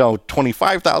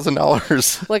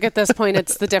 $25,000. Look, at this point,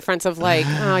 it's the difference of like,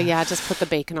 just put the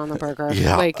bacon on the burger.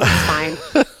 Yeah. Like, it's fine.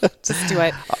 Just do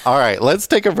it. All right, let's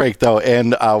take a break, though.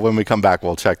 And when we come back,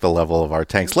 we'll check the level of our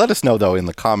tanks. Let us know, though, in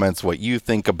the comments what you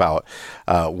think about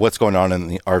what's going on in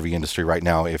the RV industry right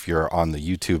now if you're on the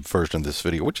YouTube version of this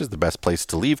video, which is the best place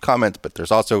to leave comments. But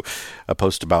there's also a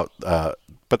post about of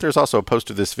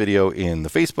this video in the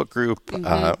Facebook group and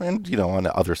on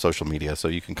other social media. So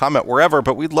you can comment wherever,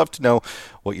 but we'd love to know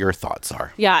what your thoughts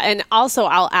are. Yeah, and also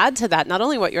I'll add to that, not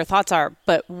only what your thoughts are,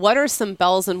 but what are some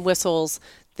bells and whistles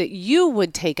that you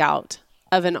would take out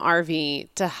of an RV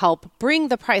to help bring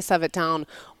the price of it down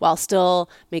while still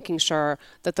making sure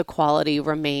that the quality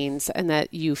remains and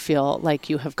that you feel like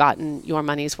you have gotten your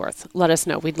money's worth. Let us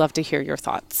know. We'd love to hear your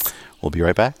thoughts. We'll be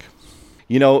right back.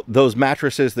 Those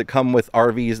mattresses that come with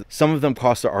RVs, some of them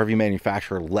cost the RV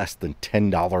manufacturer less than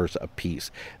 $10 a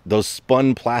piece. Those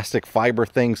spun plastic fiber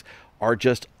things are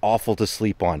just awful to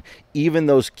sleep on. Even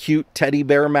those cute teddy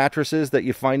bear mattresses that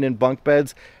you find in bunk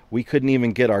beds, we couldn't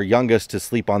even get our youngest to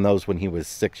sleep on those when he was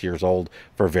 6 years old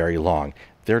for very long.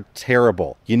 They're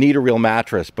terrible. You need a real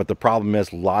mattress, but the problem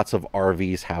is lots of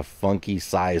RVs have funky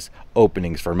size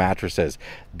openings for mattresses.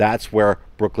 That's where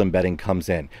Brooklyn Bedding comes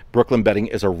in. Brooklyn Bedding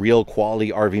is a real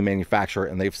quality RV manufacturer,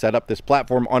 and they've set up this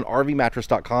platform on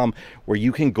rvmattress.com where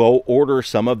you can go order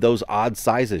some of those odd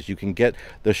sizes. You can get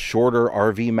the shorter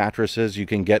RV mattresses. You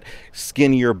can get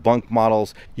skinnier bunk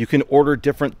models. You can order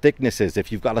different thicknesses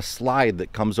if you've got a slide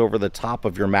that comes over the top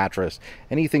of your mattress.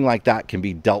 Anything like that can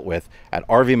be dealt with at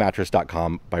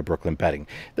rvmattress.com by Brooklyn Bedding.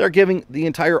 They're giving the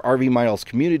entire RV Miles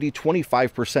community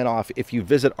 25% off if you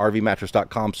visit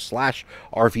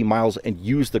rvmattress.com/RVMiles and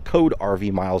use the code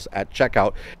RVMiles at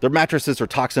checkout. Their mattresses are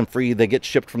toxin free. They get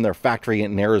shipped from their factory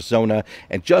in Arizona.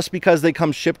 And just because they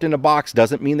come shipped in a box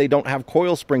doesn't mean they don't have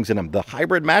coil springs in them. The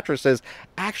hybrid mattresses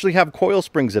actually have coil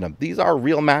springs in them. These are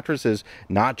real mattresses,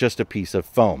 not just a piece of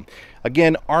foam.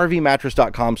 Again,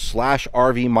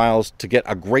 rvmattress.com/RVMiles to get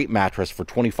a great mattress for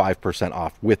 25%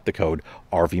 off with the code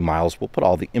RVMiles. We'll put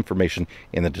all the information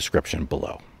in the description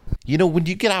below. When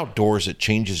you get outdoors, it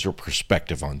changes your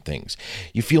perspective on things.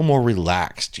 You feel more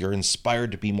relaxed. You're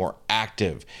inspired to be more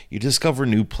active. You discover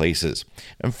new places.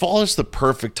 And fall is the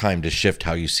perfect time to shift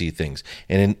how you see things.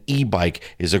 And an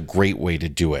e-bike is a great way to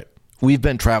do it. We've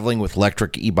been traveling with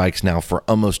electric e-bikes now for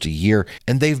almost a year,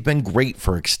 and they've been great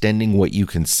for extending what you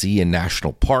can see in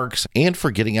national parks and for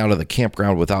getting out of the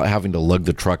campground without having to lug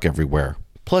the truck everywhere.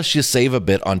 Plus, you save a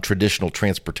bit on traditional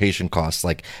transportation costs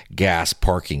like gas,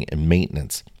 parking, and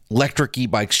maintenance. Electric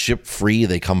e-bikes ship free.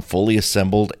 They come fully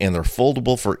assembled and they're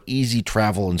foldable for easy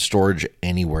travel and storage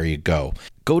anywhere you go.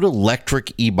 Go to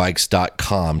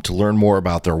lectricebikes.com to learn more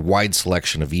about their wide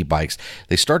selection of e-bikes.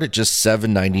 They start at just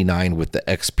 $7.99 with the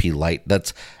XP Lite.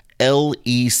 That's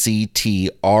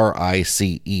LECTRICE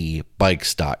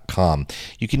bikes.com.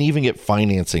 You can even get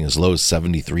financing as low as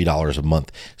 $73 a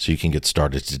month, so you can get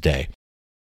started today.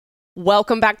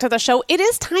 Welcome back to the show. It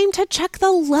is time to check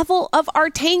the level of our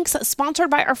tanks, sponsored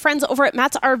by our friends over at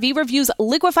Matt's RV Reviews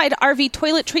Liquefied RV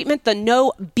Toilet Treatment, the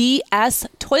No BS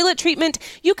Toilet Treatment.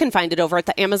 You can find it over at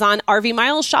the Amazon RV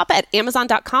Miles shop at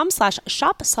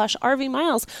amazon.com/shop/RV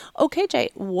Miles. Okay, Jay,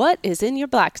 what is in your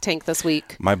black tank this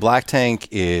week? My black tank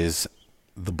is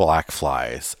the black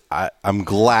flies. I'm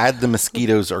glad the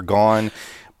mosquitoes are gone,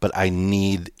 but I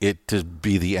need it to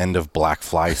be the end of black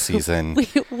fly season.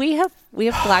 We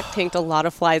have black tanked a lot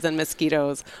of flies and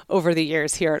mosquitoes over the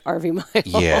years here at RV Miles.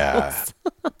 Yeah,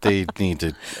 they need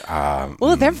to.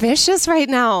 Well, they're vicious right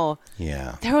now.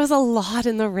 Yeah, there was a lot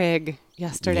in the rig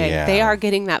yesterday. Yeah. They are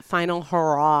getting that final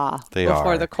hurrah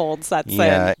before the cold sets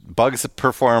in. Bugs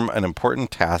perform an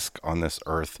important task on this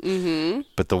earth,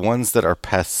 but the ones that are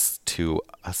pests to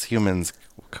us humans,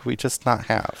 could we just not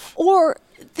have? Or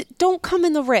don't come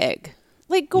in the rig.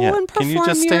 Like, go and perform. Can you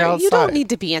just stay outside? You don't need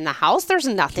to be in the house. There's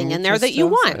nothing in there that you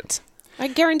want. I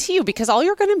guarantee you, because all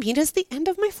you're going to meet is the end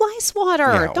of my fly swatter.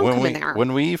 Yeah, don't come in there.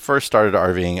 When we first started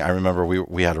RVing, I remember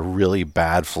we had a really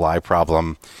bad fly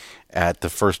problem at the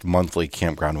first monthly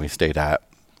campground we stayed at.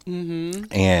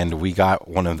 And we got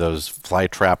one of those fly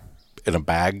trap in a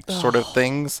bag sort of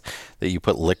things that you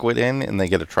put liquid in and they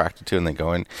get attracted to and they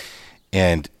go in.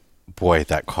 And boy,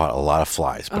 that caught a lot of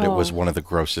flies, but it was one of the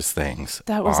grossest things.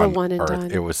 That was a one and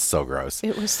done. It was so gross.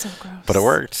 It was so gross. But it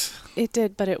worked. It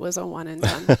did, but it was a one and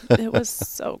done. It was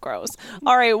so gross.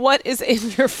 All right, what is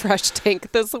in your fresh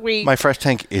tank this week? My fresh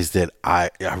tank is that I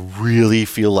really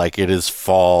feel like it is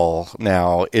fall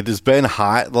now. It has been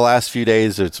hot the last few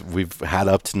days. We've had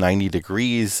up to 90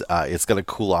 degrees. It's going to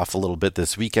cool off a little bit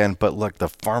this weekend. But look, the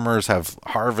farmers have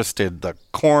harvested the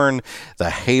corn. The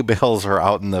hay bales are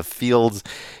out in the fields.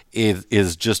 It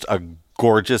is just a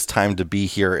gorgeous time to be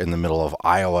here in the middle of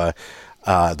Iowa.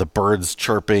 The birds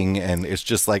chirping, and it's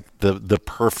just like the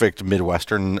perfect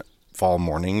Midwestern fall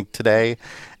morning today.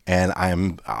 And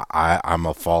I'm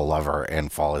a fall lover,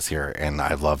 and fall is here, and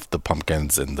I love the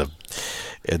pumpkins and the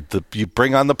you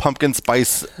bring on the pumpkin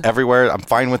spice everywhere. I'm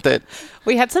fine with it.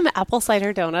 We had some apple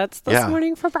cider donuts this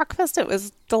morning for breakfast. It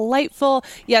was delightful.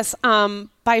 Yes.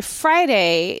 By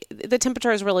Friday, the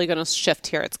temperature is really going to shift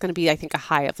here. It's going to be, I think, a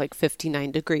high of like 59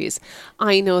 degrees.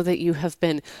 I know that you have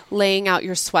been laying out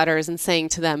your sweaters and saying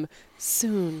to them,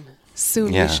 soon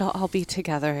we shall all be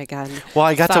together again. Well,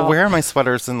 I got to wear my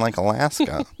sweaters in like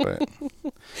Alaska, but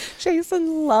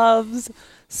Jason loves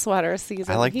sweater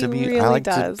season. I like to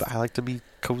be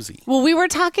cozy. Well, we were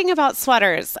talking about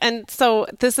sweaters, and so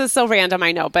this is so random,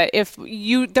 I know, but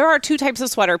there are two types of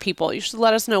sweater people. You should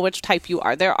let us know which type you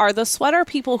are. There are the sweater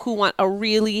people who want a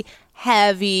really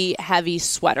heavy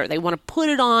sweater. They want to put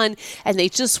it on, and they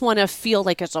just want to feel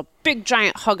like it's a big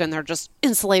giant hug, and they're just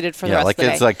insulated for the rest of the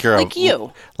day. It's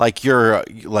like you're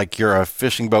a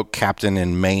fishing boat captain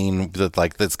in Maine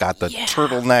that's got the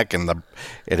turtleneck and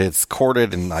it's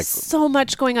corded and like so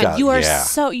much going on. You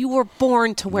were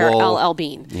born to wear LL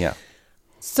Bean. Yeah.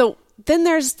 So then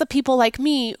there's the people like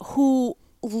me who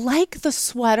like the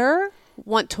sweater,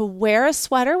 want to wear a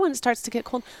sweater when it starts to get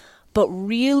cold, but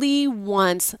really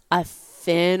wants a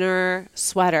thinner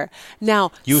sweater.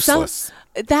 Now, useless.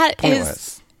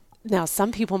 Pointless. Now,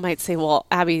 some people might say, well,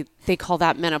 Abby, they call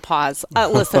that menopause.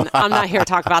 Listen, I'm not here to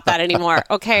talk about that anymore.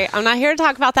 Okay, I'm not here to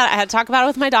talk about that. I had to talk about it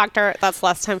with my doctor. That's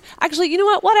last time. Actually, you know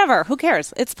what? Whatever. Who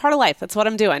cares? It's part of life. That's what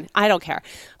I'm doing. I don't care.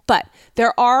 But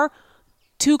there are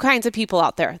two kinds of people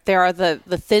out there. There are the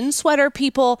thin sweater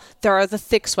people. There are the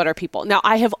thick sweater people. Now,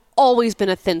 I have always been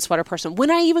a thin sweater person.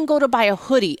 When I even go to buy a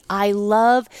hoodie, I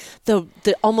love the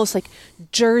almost like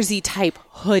jersey type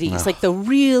hoodies, like the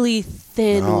really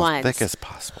thin ones. Thick as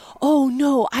possible. Oh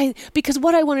no, because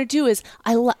what I want to do is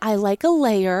I like a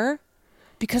layer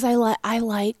because I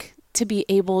like to be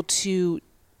able to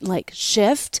like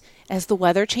shift as the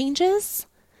weather changes.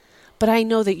 But I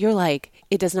know that you're like,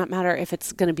 it does not matter if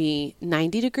it's going to be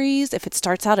 90 degrees. If it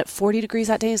starts out at 40 degrees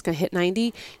that day, it's going to hit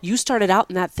 90. You started out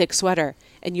in that thick sweater,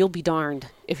 and you'll be darned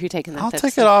if you're taking that. I'll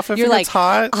take it off if it's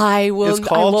hot. I will. It's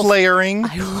called layering.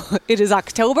 It is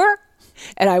October,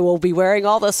 and I will be wearing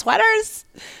all the sweaters.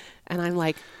 And I'm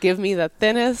like, give me the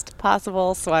thinnest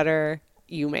possible sweater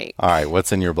you make. All right,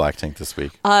 what's in your black tank this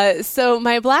week? So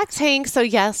my black tank, so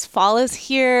yes, fall is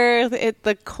here.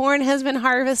 The corn has been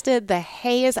harvested. The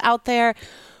hay is out there.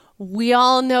 We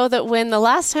all know that when the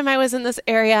last time I was in this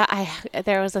area,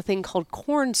 there was a thing called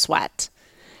corn sweat.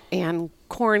 And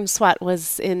corn sweat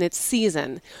was in its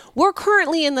season. We're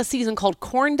currently in the season called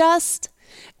corn dust.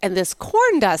 And this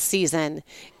corn dust season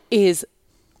is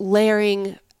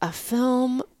layering a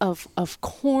film of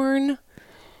corn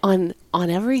on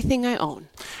everything I own.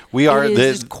 We are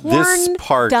this this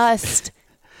park dust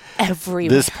everywhere.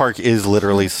 This park is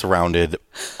literally surrounded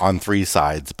on 3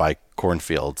 sides by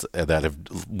cornfields that have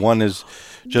one has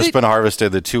just been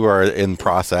harvested, the 2 are in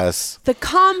process. The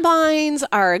combines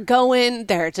are going,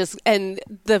 they're just, and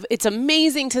it's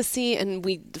amazing to see. And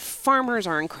farmers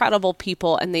are incredible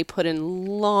people, and they put in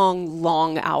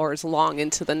long hours, long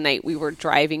into the night. We were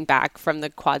driving back from the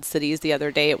Quad Cities the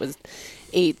other day. It was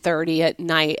 8:30 at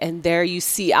night, and there you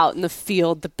see out in the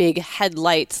field the big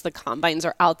headlights. The combines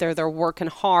are out there, they're working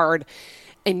hard,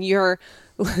 and you're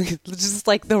just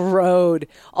like the road.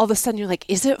 All of a sudden you're like,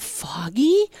 is it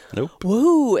foggy? Nope.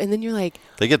 Whoa. And then you're like,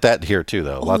 they get that here too,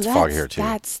 though. Lots of fog here too.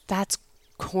 That's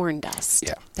corn dust.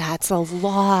 Yeah. That's a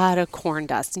lot of corn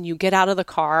dust. And you get out of the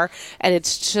car, and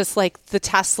it's just like the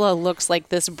Tesla looks like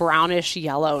this brownish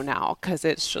yellow now because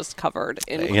it's just covered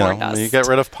in corn dust. You get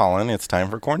rid of pollen, it's time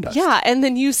for corn dust. Yeah, and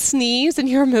then you sneeze and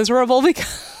you're miserable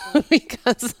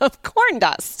because of corn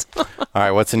dust. All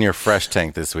right, what's in your fresh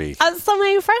tank this week? So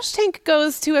my fresh tank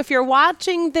goes to, if you're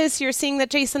watching this, you're seeing that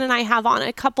Jason and I have on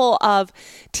a couple of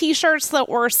T-shirts that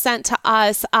were sent to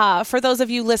us. For those of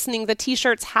you listening, the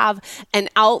T-shirts have an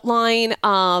outline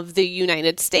of the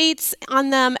United States on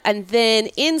them, and then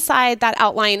inside that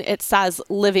outline it says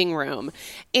living room.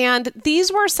 And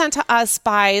these were sent to us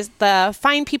by the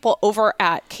fine people over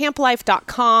at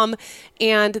camplife.com.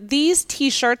 And these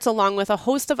T-shirts, along with a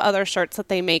host of other shirts that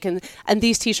they make, and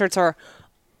these T-shirts are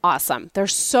awesome. They're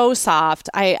so soft.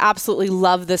 I absolutely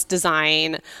love this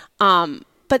design.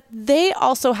 But they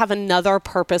also have another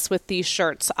purpose with these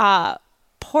shirts.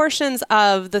 Portions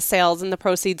of the sales and the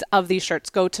proceeds of these shirts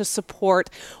go to support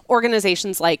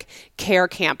organizations like Care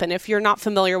Camp. And if you're not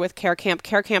familiar with Care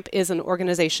Camp is an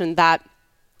organization that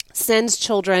sends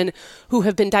children who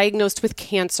have been diagnosed with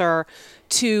cancer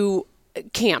to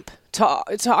camp, to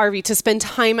RV, to spend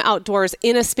time outdoors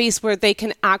in a space where they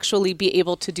can actually be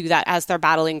able to do that as they're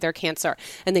battling their cancer.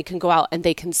 And they can go out and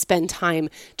they can spend time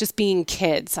just being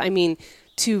kids. I mean,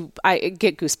 I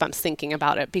get goosebumps thinking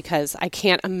about it, because I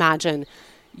can't imagine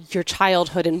your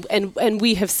childhood. And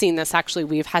we have seen this, actually.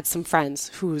 We've had some friends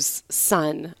whose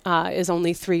son is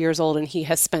only 3 years old, and he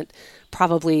has spent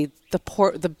probably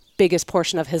the biggest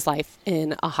portion of his life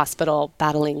in a hospital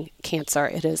battling cancer.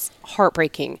 It is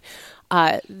heartbreaking.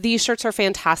 These shirts are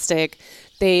fantastic.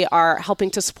 They are helping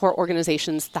to support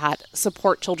organizations that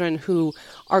support children who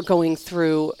are going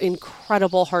through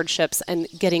incredible hardships and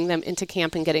getting them into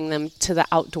camp and getting them to the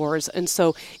outdoors. And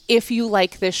so if you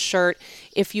like this shirt,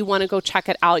 if you want to go check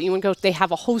it out, they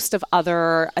have a host of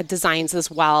other designs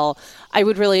as well. I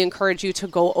would really encourage you to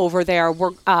go over there.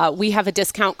 We have a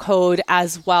discount code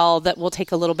as well that will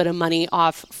take a little bit of money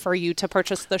off for you to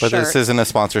purchase the shirt. But this isn't a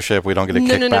sponsorship. We don't get a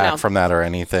kickback from that or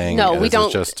anything. No, we don't.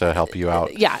 It's just to help you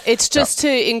out. Yeah, it's just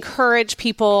to encourage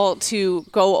people to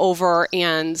go over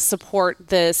and support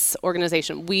this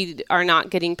organization. We are not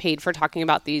getting paid for talking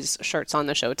about these shirts on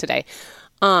the show today.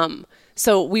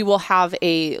 So we will have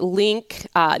a link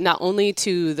not only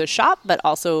to the shop, but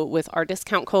also with our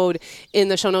discount code in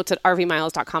the show notes at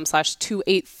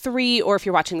rvmiles.com/283. Or if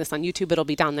you're watching this on YouTube, it'll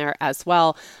be down there as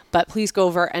well. But please go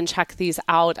over and check these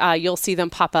out. You'll see them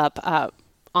pop up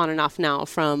on and off now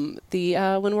from the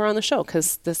when we're on the show,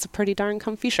 because this is a pretty darn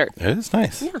comfy shirt. It is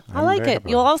nice. Yeah, I like it.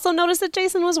 You'll also notice that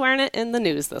Jason was wearing it in the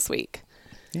news this week.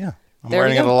 Yeah. I'm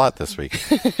wearing it a lot this week.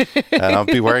 And I'll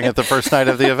be wearing it the first night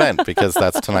of the event, because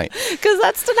that's tonight.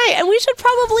 And we should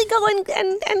probably go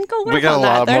and go work on that. We got a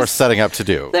lot more setting up to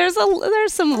do. There's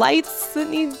some lights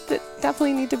that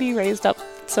definitely need to be raised up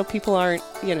so people aren't,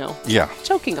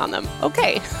 choking on them.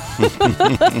 Okay. All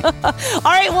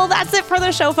right. Well, that's it for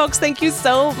the show, folks. Thank you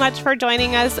so much for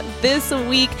joining us this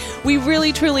week. We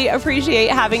really, truly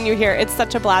appreciate having you here. It's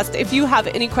such a blast. If you have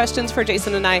any questions for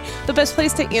Jason and I, the best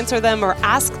place to answer them, or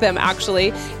ask them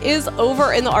actually, is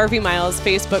over in the RV Miles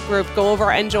Facebook group. Go over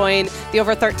and join the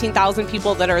over 13,000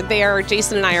 people that are there.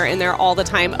 Jason and I are in there all the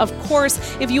time. Of course,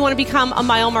 if you want to become a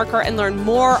mile marker and learn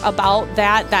more about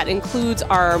that includes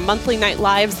our monthly night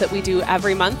lives that we do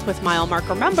every month with mile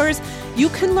marker members. You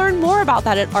can learn more about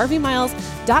that at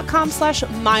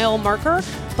rvmiles.com/mile marker.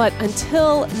 But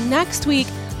until next week,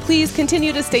 please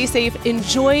continue to stay safe.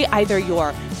 Enjoy either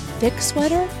your thick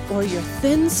sweater or your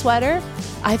thin sweater.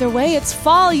 Either way, it's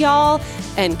fall, y'all.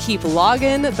 And keep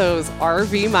logging those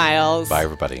RV miles. Bye,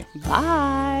 everybody.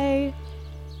 Bye.